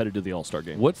Cull headed to the All-Star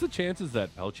game. What's the chances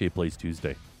that Peltier plays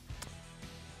Tuesday?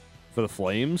 For the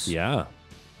Flames? Yeah.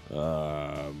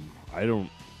 I don't...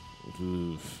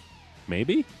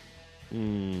 Maybe?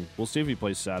 We'll see if he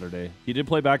plays Saturday. He did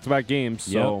play back-to-back games,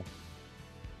 so...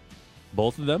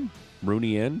 Both of them?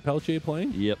 Rooney and Peltier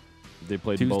playing? Yep. They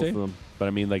played Tuesday? both of them. But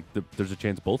I mean, like, there's a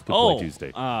chance both could play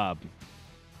Tuesday.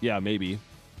 Yeah, maybe.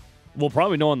 We'll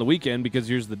probably know on the weekend because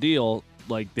here's the deal.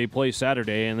 Like, they play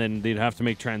Saturday, and then they'd have to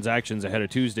make transactions ahead of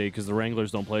Tuesday because the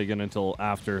Wranglers don't play again until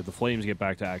after the Flames get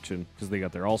back to action because they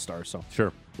got their All-Star. So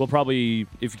Sure. we'll probably,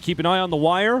 if you keep an eye on the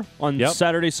wire on Yep.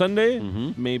 Saturday, Sunday,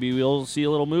 Mm-hmm. maybe we'll see a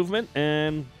little movement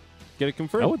and get it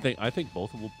confirmed. I think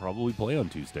both will probably play on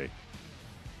Tuesday.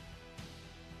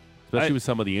 Especially with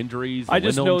some of the injuries, the I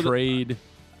just Lindholm know that- trade.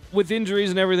 With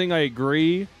injuries and everything, I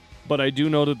agree, but I do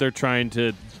know that they're trying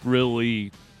to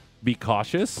really Be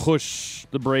cautious. push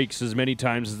the brakes as many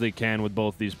times as they can with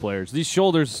both these players. These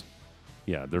shoulders,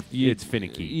 Yeah, it's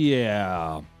finicky.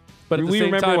 yeah. But at the we same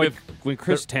remember time, when, if when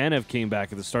Chris Tanev came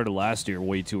back at the start of last year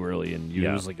way too early, and he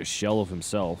Yeah. was like a shell of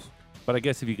himself. But I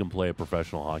guess if you can play a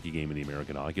professional hockey game in the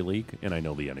American Hockey League, and I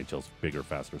know the NHL's bigger,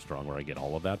 faster, stronger, I get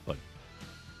all of that, but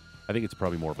I think it's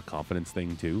probably more of a confidence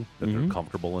thing, too, that they're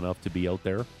comfortable enough to be out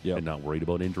there and not worried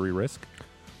about injury risk.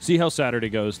 See how Saturday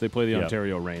goes. They play the Yep.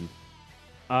 Ontario Reign.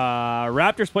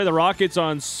 Raptors play the Rockets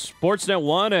on Sportsnet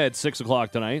 1 at 6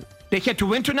 o'clock tonight. They had to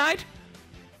win tonight?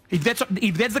 If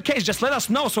that's the case, just let us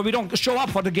know so we don't show up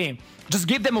for the game. Just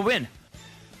give them a win.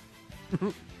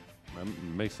 That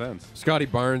makes sense. Scotty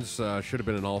Barnes should have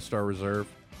been an all-star reserve.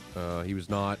 He was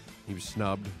not. He was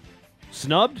snubbed.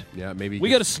 Snubbed? Yeah, maybe. We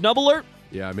got a snub alert?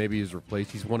 Yeah, maybe he's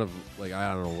replaced. He's one of, like,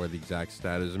 I don't know where the exact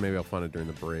stat is. Maybe I'll find it during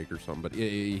the break or something. But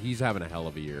he's having a hell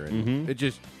of a year. And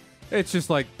it's just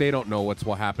like they don't know what's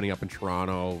happening up in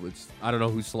Toronto. I don't know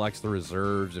who selects the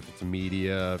reserves, if it's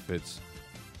media, if it's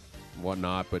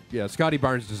whatnot. But, yeah, Scotty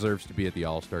Barnes deserves to be at the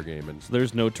All-Star game. And So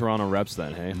there's no Toronto reps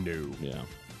then, hey? No. Yeah.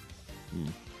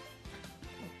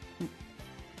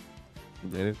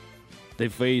 They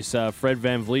face Fred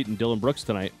Van Vliet and Dylan Brooks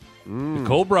tonight. The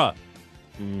Cobra.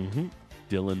 Mm-hmm.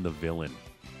 Dylan the villain.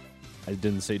 I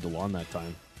didn't say DeLon that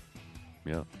time.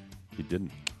 Yeah, he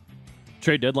didn't.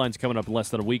 Trade deadline's coming up in less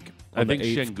than a week. I think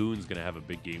the 8th. Şengün's going to have a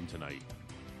big game tonight.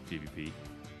 GVP.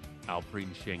 Alperen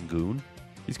Şengün.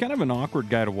 He's kind of an awkward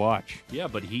guy to watch. Yeah,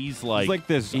 but he's like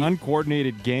this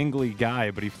uncoordinated, gangly guy,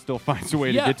 but he still finds a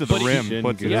way to Yeah, get to the but rim. he-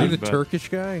 puts it yeah. in, Is he the but- Turkish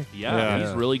guy? Yeah,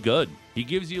 he's really good. He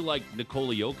gives you like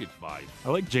Nikola Jokic vibes. I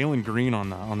like Jalen Green on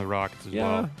the Rockets as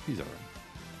well. He's all right.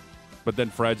 But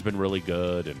then Fred's been really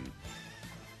good, and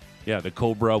yeah, the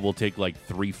Cobra will take like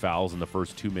 3 fouls in the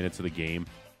first 2 minutes of the game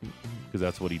because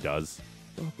that's what he does.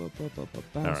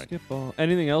 Basketball.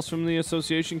 Anything else from the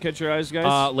association catch your eyes,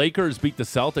 guys? Lakers beat the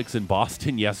Celtics in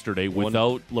Boston yesterday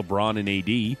without LeBron and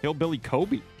AD. Hillbilly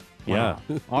Kobe. Yeah.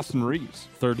 Austin Reeves.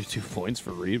 32 points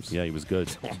for Reeves. Yeah, he was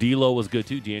good. D'Lo was good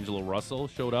too. D'Angelo Russell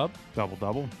showed up.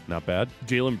 Double-double. Not bad.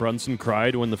 Jalen Brunson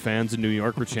cried when the fans in New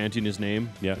York were chanting his name.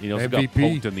 Yeah, he also got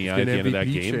MVP. poked in the eye at the end of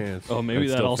that game. Chance. Oh, maybe And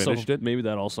that still also finished it. maybe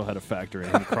that also had a factor in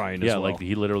him crying as Yeah, well. like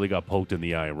he literally got poked in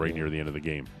the eye right near the end of the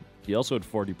game. He also had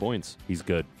 40 points. He's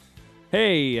good.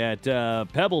 Hey, at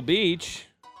Pebble Beach.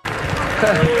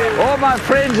 All my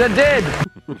friends are dead.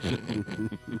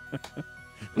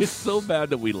 It's so bad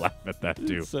that we laugh at that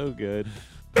too. So good.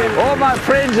 All my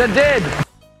friends are dead.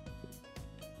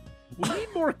 We need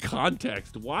more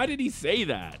context. Why did he say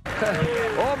that?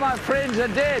 All my friends are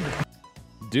dead.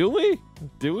 Do we?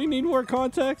 Do we need more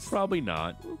context? Probably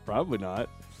not. Probably not.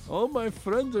 All my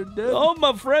friends are dead. All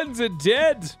my friends are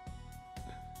dead.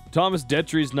 Thomas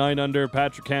Detry's 9 under.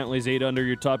 Patrick Cantley's 8 under.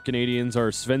 Your top Canadians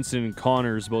are Svensson and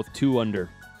Connors, both 2 under.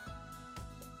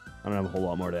 I don't have a whole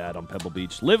lot more to add on Pebble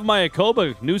Beach. Liv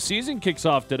Mayakoba, new season kicks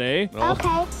off today.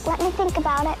 Okay, let me think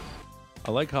about it. I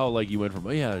like how you went from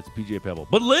it's PJ Pebble,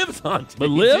 but Liv's on.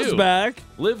 But Liv's back.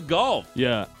 Live golf.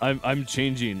 Yeah, I'm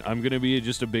changing. I'm gonna be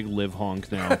just a big Liv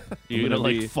honk now. You're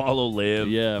gonna follow Liv.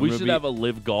 Yeah, we should have a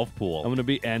Live golf pool. I'm gonna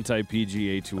be anti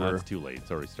PGA Tour. It's too late. It's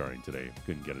already starting today.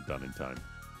 Couldn't get it done in time.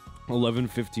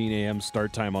 11:15 a.m.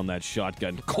 start time on that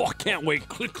shotgun. Oh, I can't wait.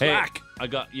 Click Hey, clack. I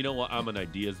got. You know what? I'm an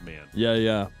ideas man.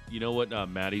 Yeah. You know what?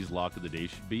 Maddie's lock of the day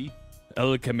should be.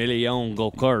 El Chameleon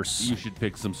go course. You should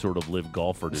pick some sort of Live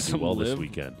golfer to do well this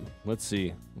weekend. Let's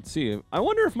see. I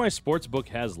wonder if my sports book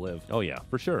has Live. Oh yeah,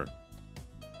 for sure.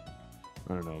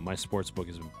 I don't know. My sports book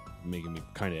is making me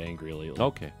kind of angry lately.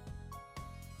 Okay.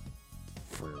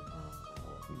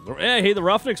 Hey, the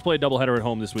Roughnecks play a doubleheader at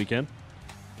home this weekend.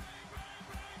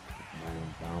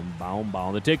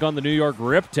 They take on the New York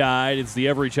Riptide. It's the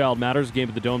Every Child Matters game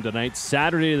at the Dome tonight.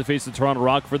 Saturday, they face the Toronto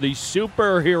Rock for the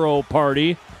superhero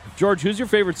party. George, who's your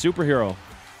favorite superhero?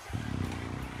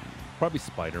 Probably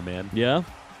Spider-Man. Yeah?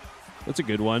 That's a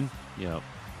good one. Yeah.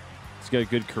 He's got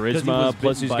good Because he charisma. was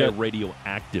Plus, bitten he's by got a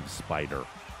radioactive spider.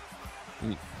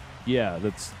 Yeah,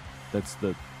 that's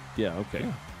the okay.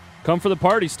 Yeah. Come for the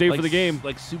party, stay for the game.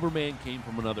 Like Superman came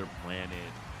from another planet.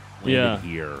 Yeah.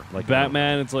 Here. Like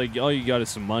Batman, it's like all you got is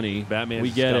some money. Batman's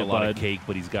we get got it, a lot bud. of cake,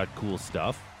 but he's got cool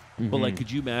stuff. But like, could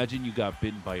you imagine you got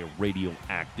bitten by a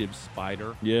radioactive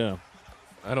spider? Yeah.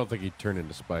 I don't think he'd turn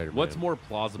into Spider-Man. What's more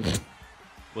plausible?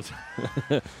 You'd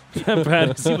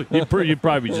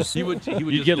probably just he would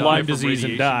you'd just get die Lyme from disease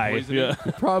and radiation die. poisoning? Yeah.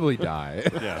 He'd probably die.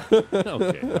 Yeah.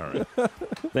 Okay. All right.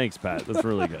 Thanks, Pat. That's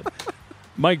really good.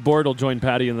 Mike Board will join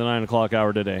Patty in the 9 o'clock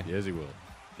hour today. Yes, he will.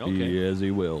 Okay. Yes, he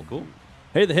will. Cool.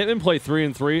 Hey, the Hitmen play 3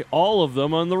 and 3, all of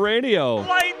them on the radio.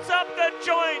 Lights up the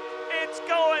joint. It's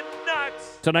going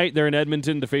nuts. Tonight, they're in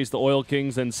Edmonton to face the Oil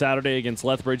Kings, then Saturday against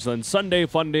Lethbridge, then Sunday,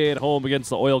 fun day at home against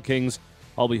the Oil Kings.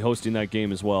 I'll be hosting that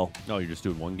game as well. Oh, you're just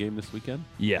doing one game this weekend?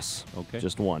 Yes. Okay.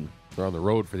 Just one. They're on the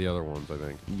road for the other ones, I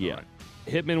think. Yeah.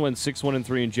 Hitmen went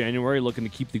 6-1-3 in January, looking to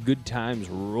keep the good times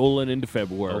rolling into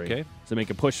February. Okay. To make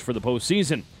a push for the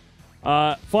postseason.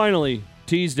 Finally,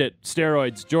 teased it.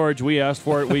 Steroids. George, we asked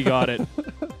for it. We got it.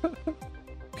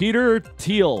 Peter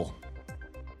Thiel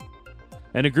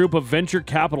and a group of venture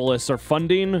capitalists are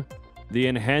funding the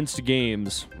Enhanced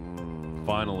Games.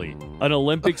 Finally. An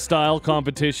Olympic-style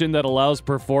competition that allows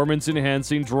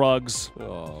performance-enhancing drugs.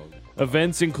 Oh.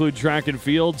 Events include track and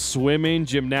field, swimming,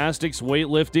 gymnastics,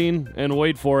 weightlifting, and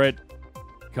wait for it,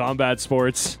 combat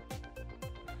sports.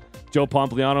 Joe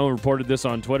Pompliano reported this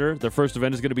on Twitter. Their first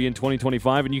event is going to be in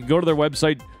 2025, and you can go to their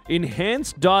website,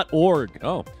 enhance.org.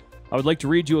 Oh. I would like to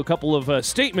read you a couple of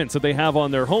statements that they have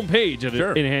on their homepage at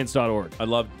enhance.org. I'd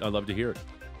love to hear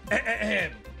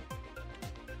it.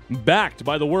 Backed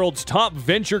by the world's top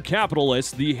venture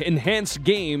capitalists, the Enhanced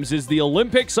Games is the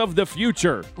Olympics of the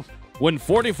future. When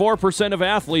 44% of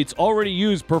athletes already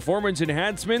use performance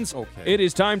enhancements, it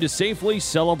is time to safely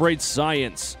celebrate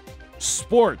science.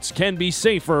 Sports can be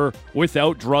safer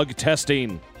without drug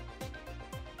testing.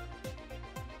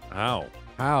 How?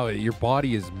 Your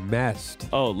body is messed.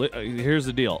 Oh, here's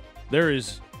the deal. There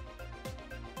is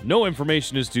no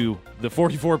information as to the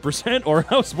 44% or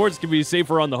how sports can be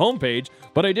safer on the homepage,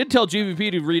 but I did tell GVP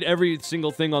to read every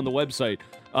single thing on the website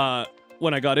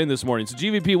when I got in this morning. So,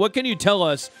 GVP, what can you tell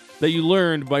us that you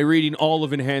learned by reading all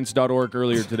of enhance.org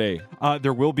earlier today?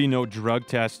 There will be no drug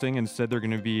testing. Instead, they're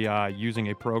going to be using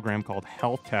a program called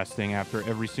health testing after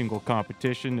every single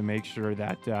competition to make sure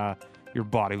that your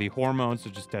bodily hormones,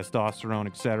 such as testosterone,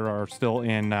 etc., are still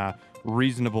in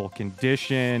reasonable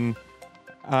condition.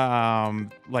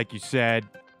 Like you said,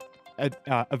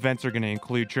 events are going to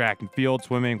include track and field,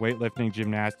 swimming, weightlifting,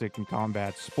 gymnastics, and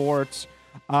combat sports.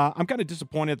 I'm kind of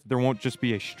disappointed that there won't just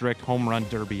be a strict home run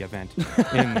derby event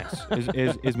in this,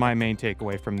 is my main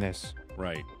takeaway from this.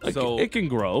 Right. So it can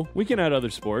grow. We can add other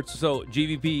sports. So,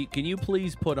 GVP, can you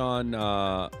please put on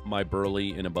my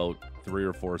Burley in about 3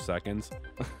 or 4 seconds?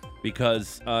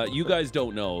 Because you guys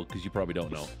don't know, because you probably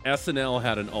don't know. SNL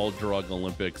had an all-drug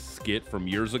Olympics skit from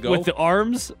years ago. With the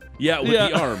arms? Yeah, with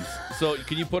the arms. So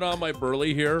can you put on my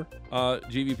Burley here,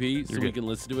 GVP, so we can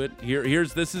listen to it?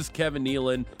 This is Kevin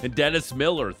Nealon and Dennis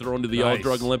Miller thrown to the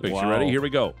all-drug Olympics. Wow. You ready? Here we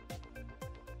go.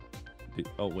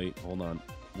 Oh, wait, hold on.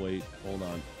 Wait, hold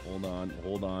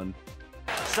on.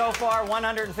 So far,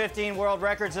 115 world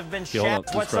records have been hold on,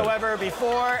 shattered whatsoever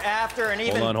before, after, and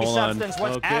even substance.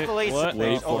 Athletes.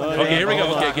 Okay, here we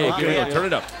go. Okay, here we go. Turn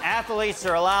it up. Athletes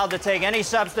are allowed to take any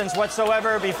substance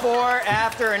whatsoever before,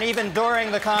 after, and even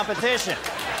during the competition.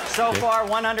 So far,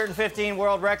 115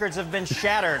 world records have been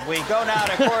shattered. We go now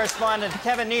to correspondent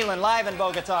Kevin Nealon, live in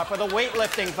Bogota for the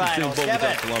weightlifting finals.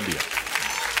 Kevin. Colombia.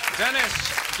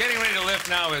 Dennis, getting ready to lift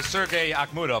now is Sergei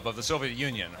Akhmudov of the Soviet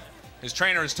Union. His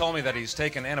trainer has told me that he's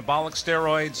taken anabolic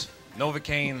steroids,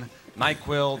 Novocaine,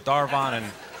 NyQuil, Darvon, and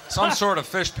some sort of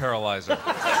fish paralyzer.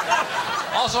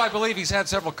 Also, I believe he's had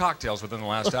several cocktails within the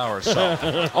last hour or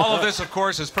so. All of this, of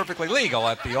course, is perfectly legal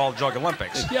at the All-Drug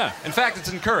Olympics. Yeah. In fact,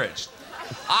 it's encouraged.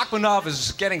 Akhmudov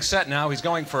is getting set now. He's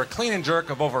going for a clean and jerk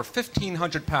of over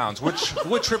 1,500 pounds, which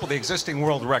would triple the existing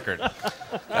world record.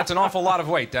 That's an awful lot of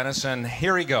weight, Dennis, and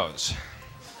here he goes.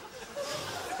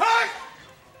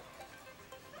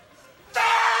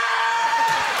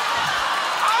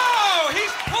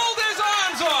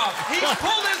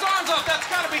 Pulled his arms off. That's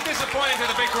got to be disappointing to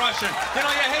the big Russian. You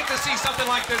know, you hate to see something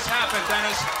like this happen,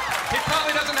 Dennis. He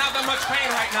probably doesn't have that much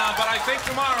pain right now, but I think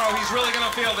tomorrow he's really going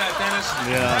to feel that, Dennis.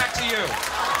 Yeah. Back to you.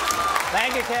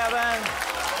 Thank you, Kevin.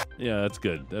 Yeah, that's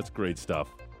good. That's great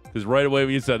stuff. Because right away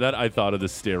when you said that, I thought of the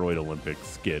steroid Olympics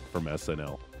skit from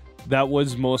SNL. That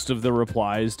was most of the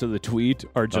replies to the tweet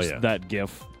are just that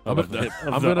GIF. I'm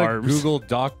gonna Google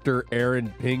Dr.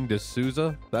 Aaron Ping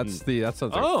D'Souza. That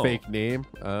sounds like a fake name.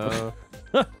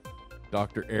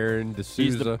 Dr. Aaron D'Souza.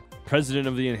 He's the president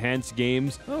of the Enhanced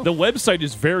Games. The website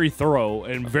is very thorough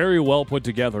and very well put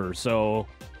together. So,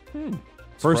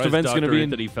 first event's going to be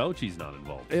Anthony Fauci's not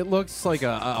involved. It looks like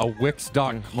a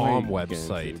Wix.com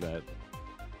website.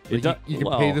 You can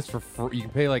pay this for free. You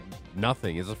can pay like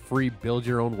nothing. It's a free build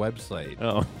your own website.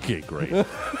 Oh, okay, great.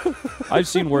 I've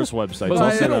seen worse websites.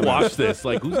 But who's going to watch this?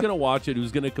 Like, who's going to watch it?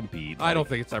 Who's going to compete? I don't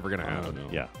think it's ever going to happen.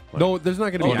 Yeah. No, there's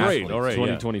not going to be athletes. All right,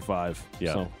 2025.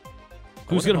 Yeah. So,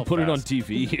 who's going to put it on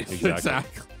TV?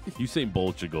 Exactly. Usain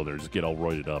Bolt should go there, just get all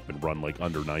roided up and run like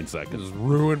under 9 seconds. Just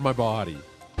ruin my body.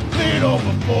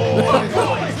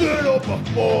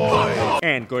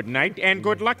 And good night and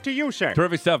good luck to you, sir.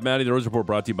 Terrific stuff, Matty. The Rose Report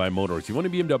brought to you by Motorworks. You want a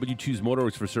BMW, choose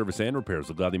Motorworks for service and repairs.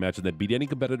 They'll gladly match that beat any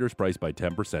competitor's price by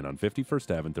 10% on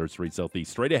 51st Ave and 3rd Street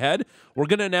Southeast. Straight ahead, we're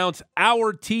going to announce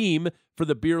our team for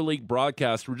the Beer League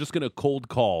broadcast. We're just going to cold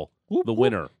call the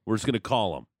winner. We're just going to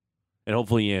call him, and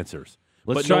hopefully he answers.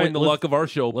 But knowing the luck of our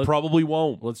show, probably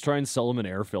won't. Let's try and sell him an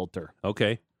air filter.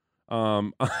 Okay.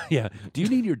 Yeah. Do you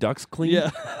need your ducts clean?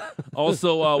 Yeah.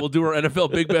 Also, we'll do our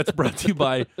NFL Big Bets brought to you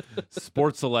by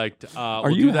Sports Select. Are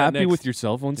you happy with your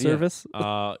cell phone service?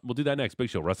 We'll do that next. Big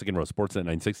Show, Russick and Rose, Sportsnet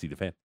 960, The Fan.